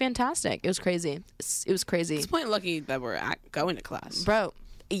kidding? It was fantastic. It was crazy. It was crazy. At this point, lucky that we're going to class. Bro,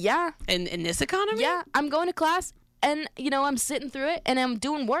 yeah. In this economy? Yeah, I'm going to class, and, I'm sitting through it, and I'm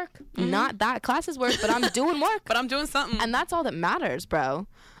doing work. Not that classes work, but I'm doing work. But I'm doing something. And that's all that matters, bro.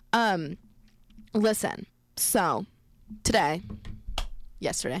 Listen, so,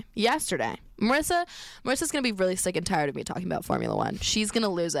 yesterday, Marissa's gonna be really sick and tired of me talking about Formula One. She's gonna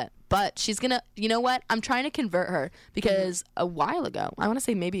lose it, but she's gonna, you know what? I'm trying to convert her because a while ago, I want to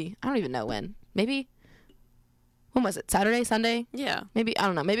say maybe, I don't even know when, when was it? Saturday, Sunday? Yeah. Maybe, I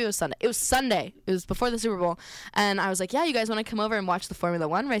don't know. Maybe it was Sunday. It was Sunday. It was before the Super Bowl. And I was like, yeah, you guys want to come over and watch the Formula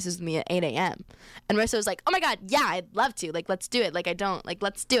One races with me at 8 a.m.? And Marissa was like, oh my God, yeah, I'd love to. Like, let's do it. Like,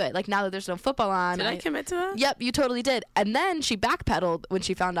 let's do it. Like, now that there's no football on. Did I commit to that? Yep, you totally did. And then she backpedaled when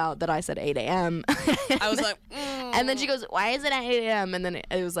she found out that I said 8 a.m. I was like, And then she goes, why is it at 8 a.m.? And then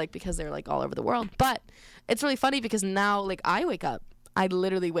it was like, because they're like all over the world. But it's really funny because now, like, I wake up. I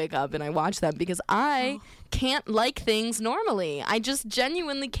literally wake up and I watch them because I can't like things normally. I just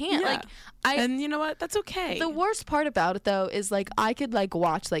genuinely can't. Yeah. Like, and you know what? That's okay. The worst part about it though is like I could like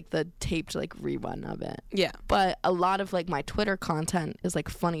watch like the taped like rerun of it. Yeah. But a lot of like my Twitter content is like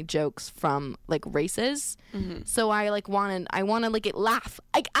funny jokes from like races. So I want to like it laugh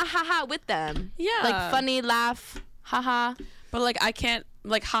like ha with them. Yeah. Like funny laugh haha. But like I can't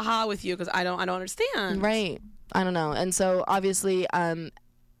like haha with you because I don't understand. Right. I don't know. And so obviously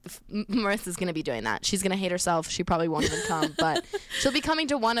Marissa's going to be doing that. She's going to hate herself. She probably won't even come, but she'll be coming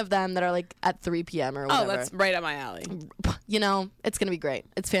to one of them that are like at 3 p.m. or whatever. Oh, that's right up my alley. It's going to be great.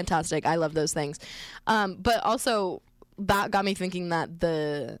 It's fantastic. I love those things. But also that got me thinking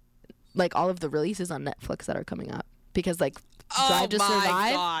that all of the releases on Netflix that are coming up because like Drive to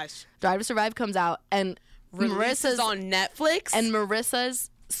Survive comes out and Marissa's on Netflix and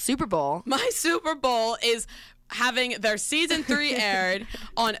Marissa's Super Bowl. My Super Bowl is having their season 3 aired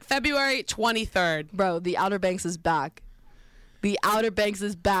on February 23rd. Bro, the Outer Banks is back. The Outer Banks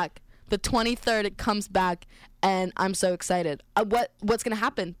is back. The 23rd it comes back, and I'm so excited. What's gonna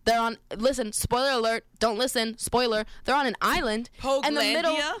happen? They're on. Listen, spoiler alert. Don't listen. Spoiler. They're on an island in the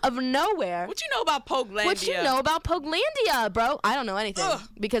middle of nowhere. What you know about Pogelandia? What you know about Pogelandia, bro? I don't know anything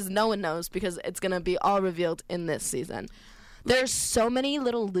because no one knows because it's gonna be all revealed in this season. There's so many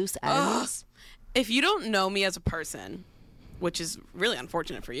little loose ends. If you don't know me as a person, which is really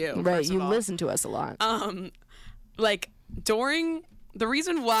unfortunate for you, right? You listen to us a lot. Like during the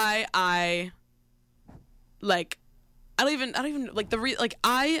reason why I don't even like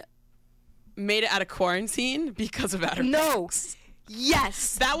I made it out of quarantine because of Outer Banks.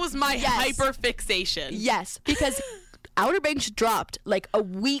 Yes, that was my hyper fixation. Yes, because Outer Banks dropped like a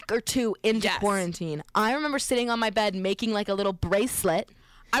week or two into quarantine. I remember sitting on my bed making like a little bracelet.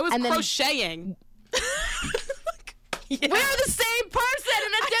 I was crocheting. We're the same person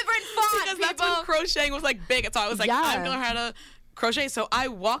in a different font, because that's when crocheting was like big. So I was like, I'm gonna learn how to crochet. So I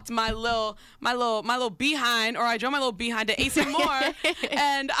walked my little behind, or I drove my little behind to AC Moore,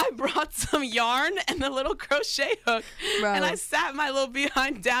 and I brought some yarn and the little crochet hook, and I sat my little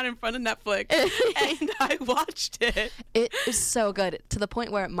behind down in front of Netflix, and I watched it. It is so good to the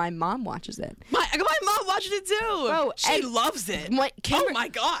point where my mom watches it. My mom watched it too. Bro, she loves it. Oh my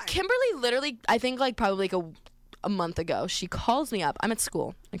God. Kimberly literally, I think like probably like a month ago, she calls me up. I'm at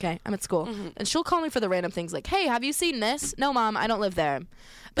school, okay? And she'll call me for the random things like, hey, have you seen this? No, Mom, I don't live there.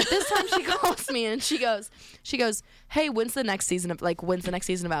 But this time she calls me and she goes, hey, when's the next season of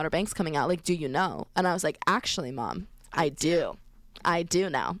Outer Banks coming out? Like, do you know? And I was like, actually, Mom, I do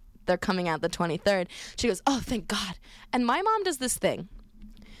now. They're coming out the 23rd. She goes, oh, thank God. And my mom does this thing.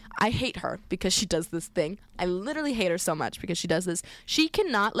 I hate her because she does this thing. I literally hate her so much because she does this. She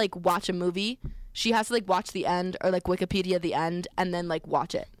cannot like watch a movie. She has to like watch the end or like Wikipedia the end and then like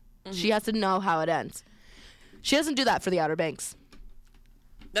watch it. She has to know how it ends. She doesn't do that for the Outer Banks.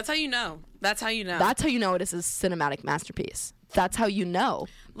 That's how you know. That's how you know. That's how you know it is a cinematic masterpiece. That's how you know.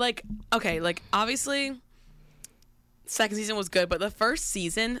 Like, okay, like obviously second season was good, but the first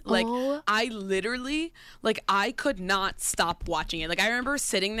season, like I literally, like I could not stop watching it. Like I remember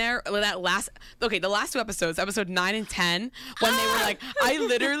sitting there with the last 2 episodes, episode 9 and 10, when they were like, I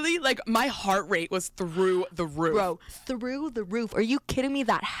literally, like my heart rate was through the roof. Bro, through the roof. Are you kidding me?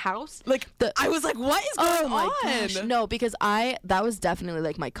 That house? Like I was like, what is going on? Oh my gosh. No, because that was definitely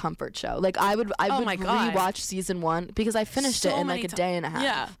like my comfort show. Like I would rewatch season 1 because I finished it in like a day and a half.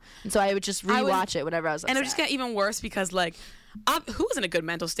 Yeah. And so I would just rewatch it whenever I was upset. And it would just get even worse because like who was in a good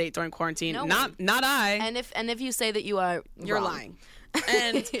mental state during quarantine? No not I. And if you say that you are, you're lying.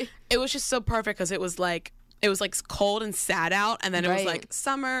 And it was just so perfect because it was like it was like cold and sad out, and then it was Right. like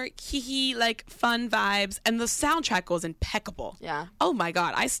summer, hee like fun vibes, and the soundtrack was impeccable. Yeah. Oh my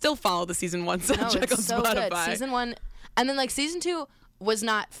god, I still follow the season 1 No, soundtrack it's on so Spotify. good. Season 1, and then like season 2 was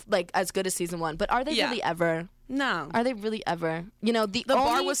not like as good as season 1, but are they Yeah. really ever? No, Are they really ever? You know, the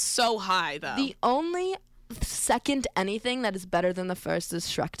bar only, was so high though. the only second anything that is better than the first is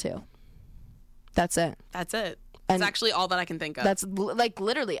Shrek 2. That's it. That's it. And It's actually all that I can think of. That's like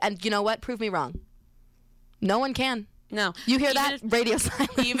literally. And you know what? Prove me wrong. No one can. no. You hear Even that? if- Radio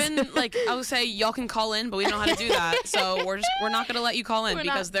silence. Even like I would say, y'all can call in, but we don't know how to do that. So we're not gonna let you call in We're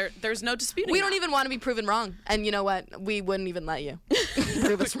because there's no disputing. we don't that. even want to be proven wrong. And you know what? We wouldn't even let you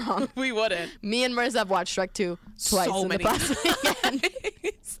prove us wrong. We wouldn't. Me and Marissa have watched Shrek 2 twice So in many the past weekend.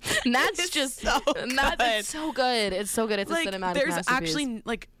 And that's It's just so it's so good. It's so good. It's Like a cinematic there's masterpiece. actually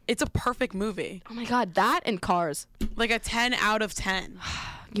like it's a perfect movie. Oh my god, that and Cars. Like a 10 out of 10.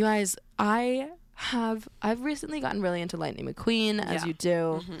 You guys, I've recently gotten really into Lightning McQueen, as Yeah. you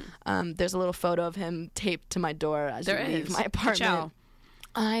do. There's a little photo of him taped to my door as There you leave is. my apartment. Ciao.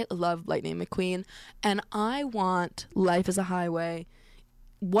 I love Lightning McQueen, and I want Life is a Highway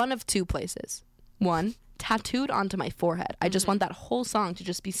one of two places. One, tattooed onto my forehead. I just want that whole song to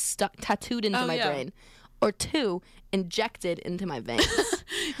just be stuck, tattooed into Oh, my yeah. brain. Or two, injected into my veins.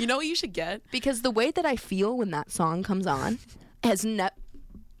 You know what you should get? Because the way that I feel when that song comes on has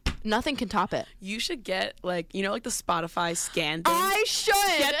nothing can top it. You should get like like the Spotify scan thing. I should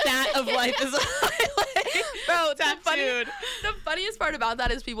Get that of Life is a Highway. Bro, Tattooed. the funniest part about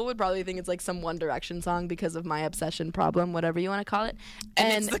that is people would probably think it's like some One Direction song because of my obsession problem, whatever you want to call it.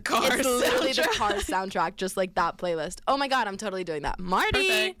 And it's the Cars It's literally the soundtrack. Cars soundtrack, just like that playlist. Oh my god, I'm totally doing that.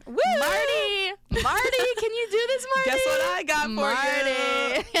 Marty! Perfect. Woo! Marty! Marty, can you do this, Marty? Guess what I got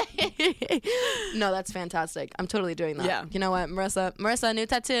for Marty. No, that's fantastic. I'm totally doing that. Yeah. You know what, Marissa, new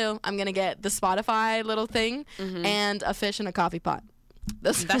tattoo. I'm gonna get the Spotify little thing and a fish in a coffee pot.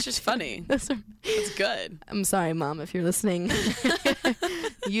 Those That's just funny. those are, It's good. I'm sorry, Mom, if you're listening.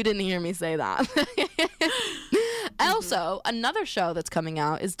 You didn't hear me say that. Also, another show that's coming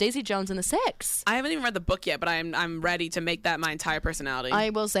out is Daisy Jones and the Six. I haven't even read the book yet, but I'm ready to make that my entire personality. I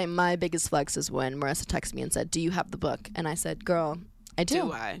will say my biggest flex is when Marissa texted me and said, "Do you have the book?" And I said, "Girl, I do.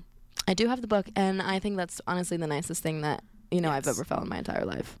 Do I? I do have the book." And I think that's honestly the nicest thing that I've Yes. ever felt in my entire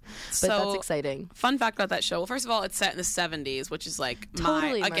life. But So- that's exciting. Fun fact about that show. Well, first of all, it's set in the 70s, which is like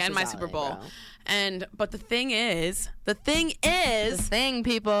Totally my Marsha's Super alley, Bowl. bro. But the thing is, The thing,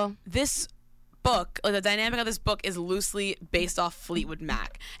 people. this book, like the dynamic of this book is loosely based off Fleetwood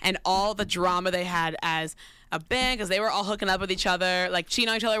Mac and all the drama they had as a band because they were all hooking up with each other, like cheating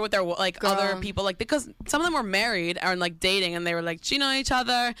on each other with their other people, like because some of them were married or like dating and they were like cheating on each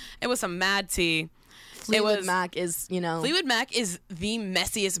other. It was some mad tea. Fleetwood Mac is, Fleetwood Mac is the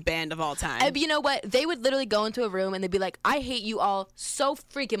messiest band of all time. And you know what? They would literally go into a room and they'd be like, "I hate you all so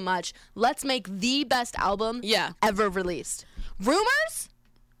freaking much. Let's make the best album ever released." Rumors?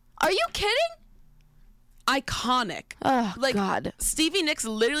 Are you kidding? Iconic. Oh, Like God. Stevie Nicks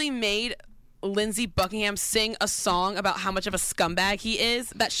literally made Lindsey Buckingham sing a song about how much of a scumbag he is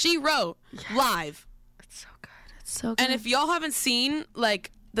that she wrote live. It's so good. It's so good. And if y'all haven't seen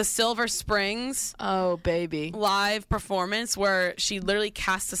like the Silver Springs oh, baby. live performance where she literally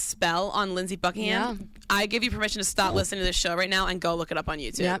casts a spell on Lindsey Buckingham, I give you permission to stop listening to this show right now and go look it up on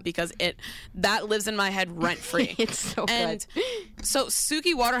YouTube Yep. because that lives in my head rent free. It's so and good. so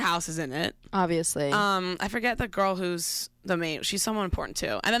Suki Waterhouse is in it. Obviously. I forget the girl who's the main. She's someone important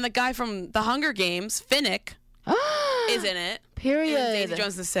too. And then the guy from The Hunger Games, Finnick, is in it. Period. In Daisy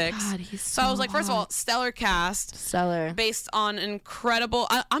Jones and the Six. God, he's so I was so like, first of all, hot. stellar cast. Stellar. Based on incredible.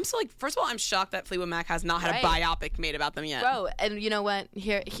 I'm still like, first of all, I'm shocked that Fleetwood Mac has not had Right. a biopic made about them yet. Bro, and you know what?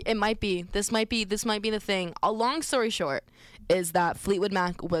 Here, it might be. This might be the thing. A long story short is that Fleetwood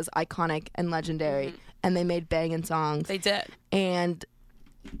Mac was iconic and legendary, and they made banging songs. They did. And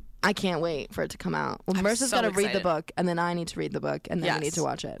I can't wait for it to come out. Well, I'm Mercer's so got to read the excited. book, and then I need to read the book, and then Yes. we need to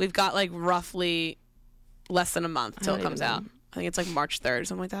watch it. We've got like roughly less than a month till it don't comes even out. I think it's like March 3rd,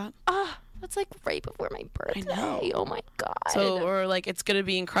 something like that. That's like right before my birthday. know. Oh my god. So we're like, it's gonna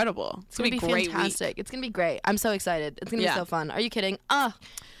be incredible. It's gonna be a great fantastic. week. It's gonna be great. I'm so excited. It's gonna Yeah. be so fun. Are you kidding?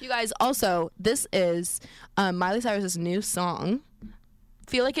 You guys. Also, this is Miley Cyrus's new song.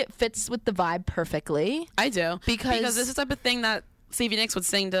 Feel like it fits with the vibe perfectly. I do Because- this is the type of thing that Stevie Nicks would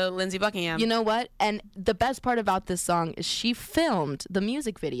sing to Lindsey Buckingham. You know what? And the best part about this song is she filmed the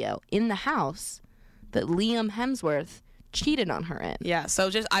music video in the house that Liam Hemsworth cheated on her in. Yeah, so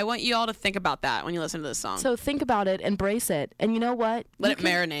I want you all to think about that when you listen to this song. So think about it, embrace it, and you know what? Let You it can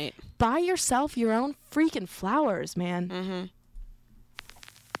marinate. Buy yourself your own freaking flowers, man.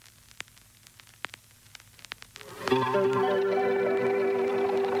 We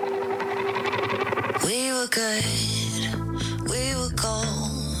were good, we were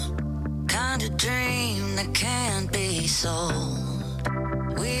gold, kind of dream that can't be sold.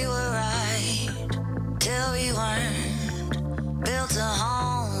 We were right till we weren't, built a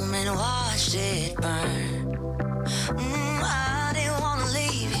home and watched it burn. I didn't want to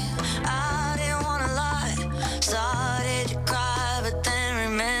leave you, I didn't want to lie, started to cry but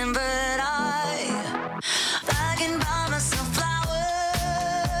then remembered I can buy myself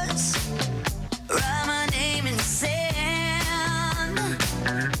flowers, write my name in the sand,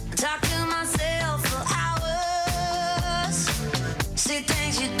 talk to myself for hours, see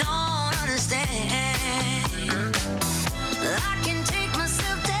things you don't understand. I can take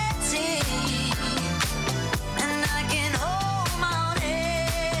myself dancing, and I can hold my own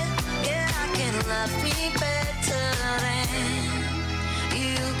head. Yeah, I can love me better than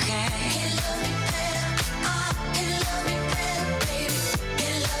you can. Can love me better, I can love me better, baby.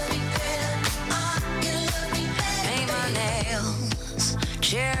 Can love me better, I can love me better. Paint my nails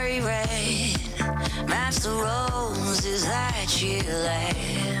cherry red, match the roses that you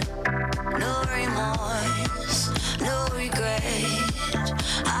laid. No remorse, no regret,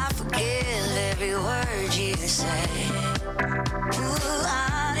 I forgive every word you say. Ooh,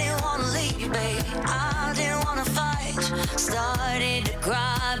 I didn't want to leave, baby, I didn't want to fight, started to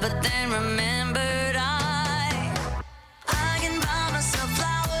cry but then remembered I can buy myself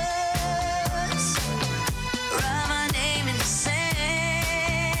flowers, write my name in the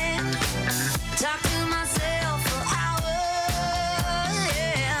sand, talk to myself for hours,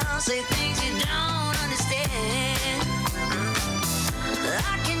 yeah, say things you don't understand.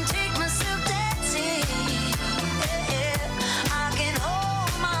 I can take myself dancing, yeah, I can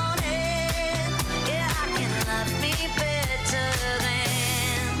hold my own head, yeah, I can love me better than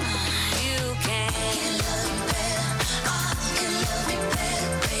you can. Can love me better, I can love me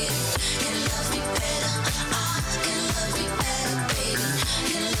better, baby. Can love me better, I can love me better, baby.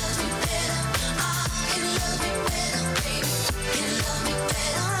 Can love me better, I can love me better, baby. Can love me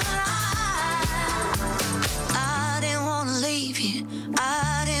better. I didn't want to leave you,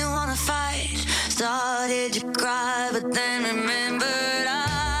 I didn't want to fight, started to cry but then remembered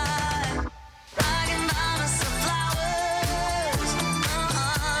I can buy myself flowers,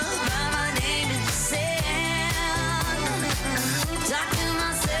 write my name in the sand, talk to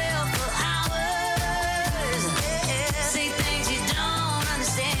myself for hours, yeah, say things you don't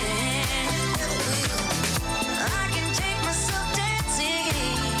understand. I can take myself dancing,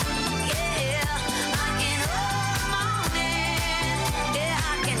 yeah, I can hold my own hand, yeah, I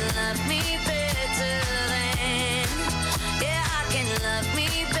can love me better than, yeah, I can love me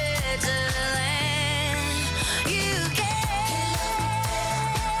better than you can.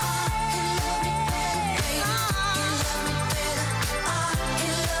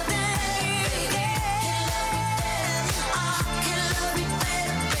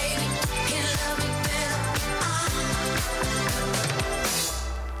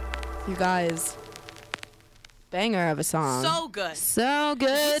 You guys, banger of a song. So good. So Did you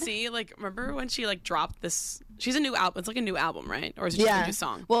good. see, like, remember when she like dropped this? She's a new album. It's like a new album, right? Or is it just a new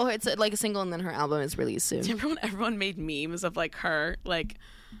song? Well, it's like a single, and then her album is released soon. Do you remember when everyone made memes of like her? Like,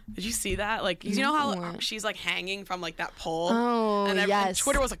 did you see that? Like, you know how No. she's like hanging from like that pole? Oh, and yes.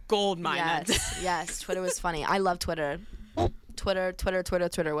 Twitter was a gold mine. that day. Yes, yes. Twitter was funny. I love Twitter. Twitter.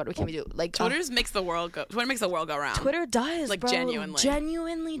 What can we do? Like Twitter makes the world go. Twitter makes the world go round. Twitter does, Like, bro. genuinely.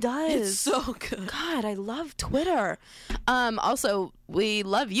 Genuinely does. It's so good. God, I love Twitter. Also, we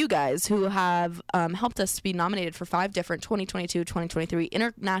love you guys who have helped us be nominated for 5 different 2022-2023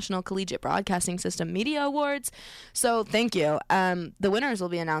 International Collegiate Broadcasting System Media Awards. So thank you. The winners will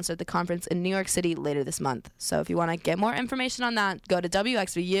be announced at the conference in New York City later this month. So if you want to get more information on that, go to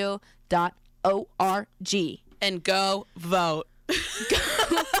wxvu.org. And go vote.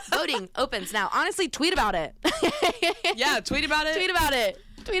 Voting opens now. Honestly, tweet about it. Yeah, tweet about it. Tweet about it.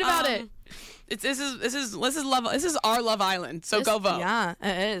 Tweet about it. This is our Love Island. So go vote. Yeah,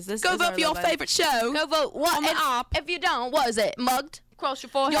 it is. This Go is vote our for your Love Island. favorite show. Go vote. What? On the app. If you don't, what is it? Mugged? Across your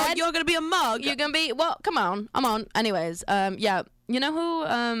forehead? You're gonna be a mug. You're gonna be. Well, come on. I'm on. Anyways, yeah. You know who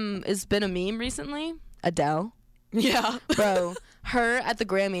has been a meme recently? Adele. Yeah. Bro, her at the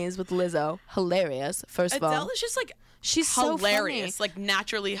Grammys with Lizzo. Hilarious. First of all, Adele is just like she's so hilarious, funny. like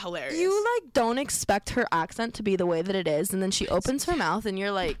naturally hilarious. You like don't expect her accent to be the way that it is, and then she opens her mouth, and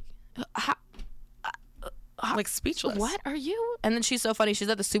you're like, like speechless. "What are you?" And then she's so funny. She's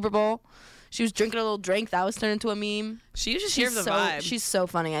at the Super Bowl. She was drinking a little drink that was turned into a meme. She's just here for the vibe. She's so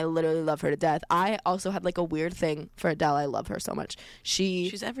funny. I literally love her to death. I also had like a weird thing for Adele. I love her so much.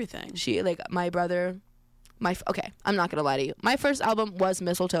 She's everything. She like my brother Okay, I'm not gonna lie to you. My first album was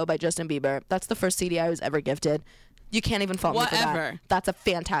Mistletoe by Justin Bieber. That's the first CD I was ever gifted. You can't even fault me for that. Whatever. That's a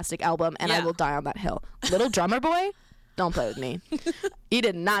fantastic album, and I Yeah. will die on that hill. Little Drummer Boy, don't play with me. He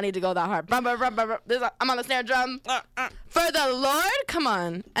did not need to go that hard. I'm on the snare drum. For the Lord, come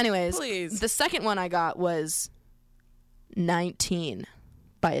on. Anyways, Please. the second one I got was 19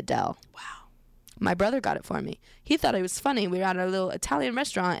 by Adele. Wow. My brother got it for me. He thought it was funny. We were at a little Italian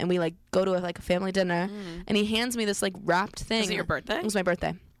restaurant, and we like go to a family dinner, and he hands me this like wrapped thing. Was it your birthday? It was my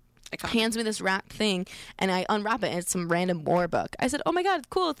birthday. Hands me this wrapped thing, and I unwrap it, and it's some random war book. I said, "Oh my god,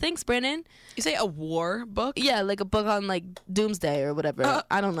 cool, thanks, Brandon." You say a war book? Yeah, like a book on like Doomsday or whatever.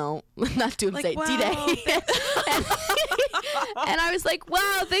 I don't know, not Doomsday, wow. D-Day. And I was like,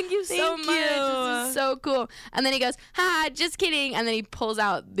 "Wow, thank you so much. This is so cool." And then he goes, "Ha, just kidding." And then he pulls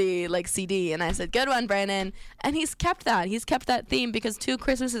out the like CD, and I said, "Good one, Brandon." And he's kept that. He's kept that theme because 2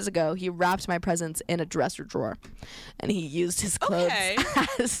 Christmases ago, he wrapped my presents in a dresser drawer, and he used his clothes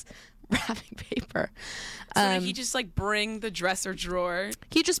as wrapping paper. So did he just like bring the dresser drawer?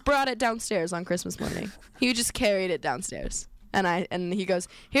 He just brought it downstairs on Christmas morning. He just carried it downstairs, and he goes,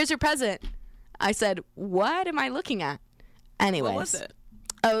 "Here's your present." I said, "What am I looking at?" Anyways, What was it?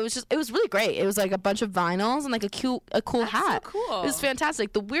 Oh, it was really great. It was like a bunch of vinyls and like a cool hat. So cool. It was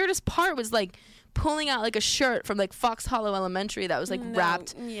fantastic. The weirdest part was like pulling out like a shirt from like Fox Hollow Elementary that was like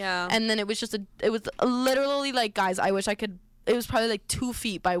wrapped. Yeah. And then it was literally like, guys, I wish I could. It was probably like 2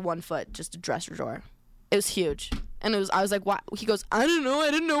 feet by 1 foot, just a dresser drawer. It was huge. And I was like, "What?" He goes, "I don't know.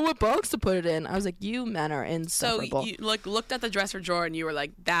 I didn't know what box to put it in." I was like, "You men are insufferable." So you like looked at the dresser drawer and you were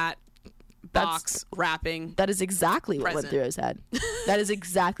like, that box wrapping. That is exactly what went Present. through his head. That is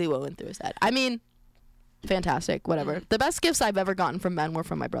exactly what went through his head. I mean, fantastic. Whatever. The best gifts I've ever gotten from men were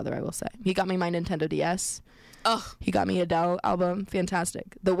from my brother, I will say. He got me my Nintendo DS. Ugh. He got me Adele album.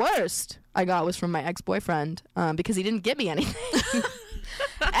 Fantastic. The worst I got was from my ex-boyfriend because he didn't give me anything.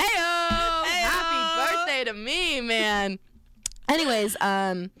 Heyo! Happy birthday to me, man. Anyways,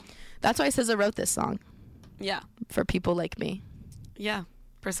 that's why SZA wrote this song Yeah. for people like me. Yeah.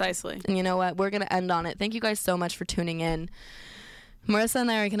 Precisely. And you know what? We're going to end on it. Thank you guys so much for tuning in. Marissa and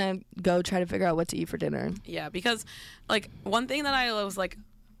I are going to go try to figure out what to eat for dinner. Yeah, because like one thing that I was like,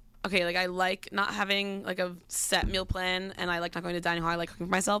 okay, like I like not having like a set meal plan, and I like not going to dining hall. I like cooking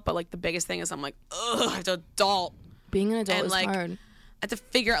for myself, but like the biggest thing is I'm like, ugh, I have to adult. Being an adult And, is like, hard. I have to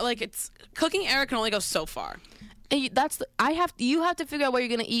figure out like it's cooking. Eric can only go so far. And you have to figure out what you're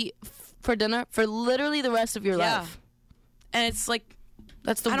going to eat for dinner for literally the rest of your Yeah. life. And it's like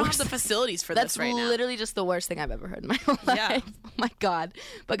That's the I don't worst. have the facilities for That's this right now. literally just the worst thing I've ever heard in my whole life. Yeah. Oh my God.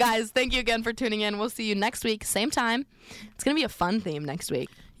 But guys, thank you again for tuning in. We'll see you next week, same time. It's going to be a fun theme next week.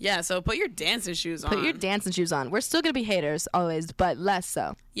 Yeah, so put your dancing shoes on. Put your dancing shoes on. We're still going to be haters always, but less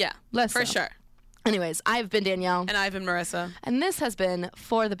so. Yeah, Less for so. sure. Anyways, I've been Danielle, And I've been Marissa and this has been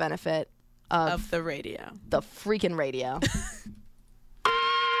For the Benefit of the radio. the freaking radio.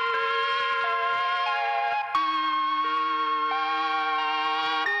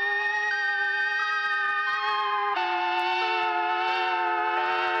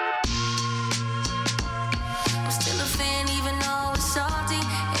 I'm still a fan even though it's salty.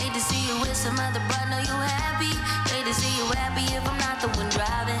 Hate to see you with some other, but know you happy. Hate to see you happy if I'm not the one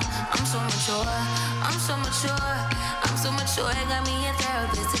driving. I'm so mature, I'm so mature, I'm so mature. It got me a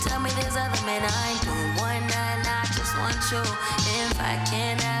therapist to tell me there's other men I ain't doing one night. I just want you. If I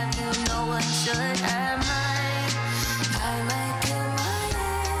can't have you, no one should. I might kill my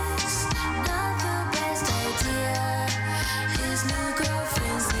ex. Not the best idea. His new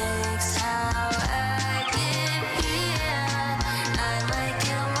girlfriend's next. How I get here. I might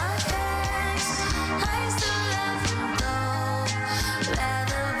kill my ex. I still love him though.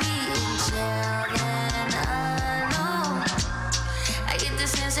 Rather be in jail than alone. I get the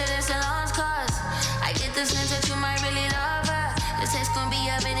sense that it's a lost cause. I get the sense that you might really love her. This text gon' be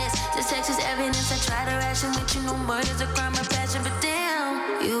evidence. This text is evidence. I try to ration with you. No murder's a crime of passion, but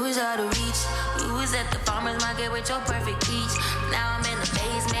damn, you was out of reach. You was at the farmer's market with your perfect peach. Now I'm in the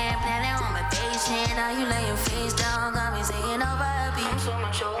basement, planning on my patient. Now you laying face down, got me singing over a beat. I'm so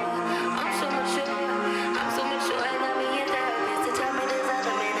mature.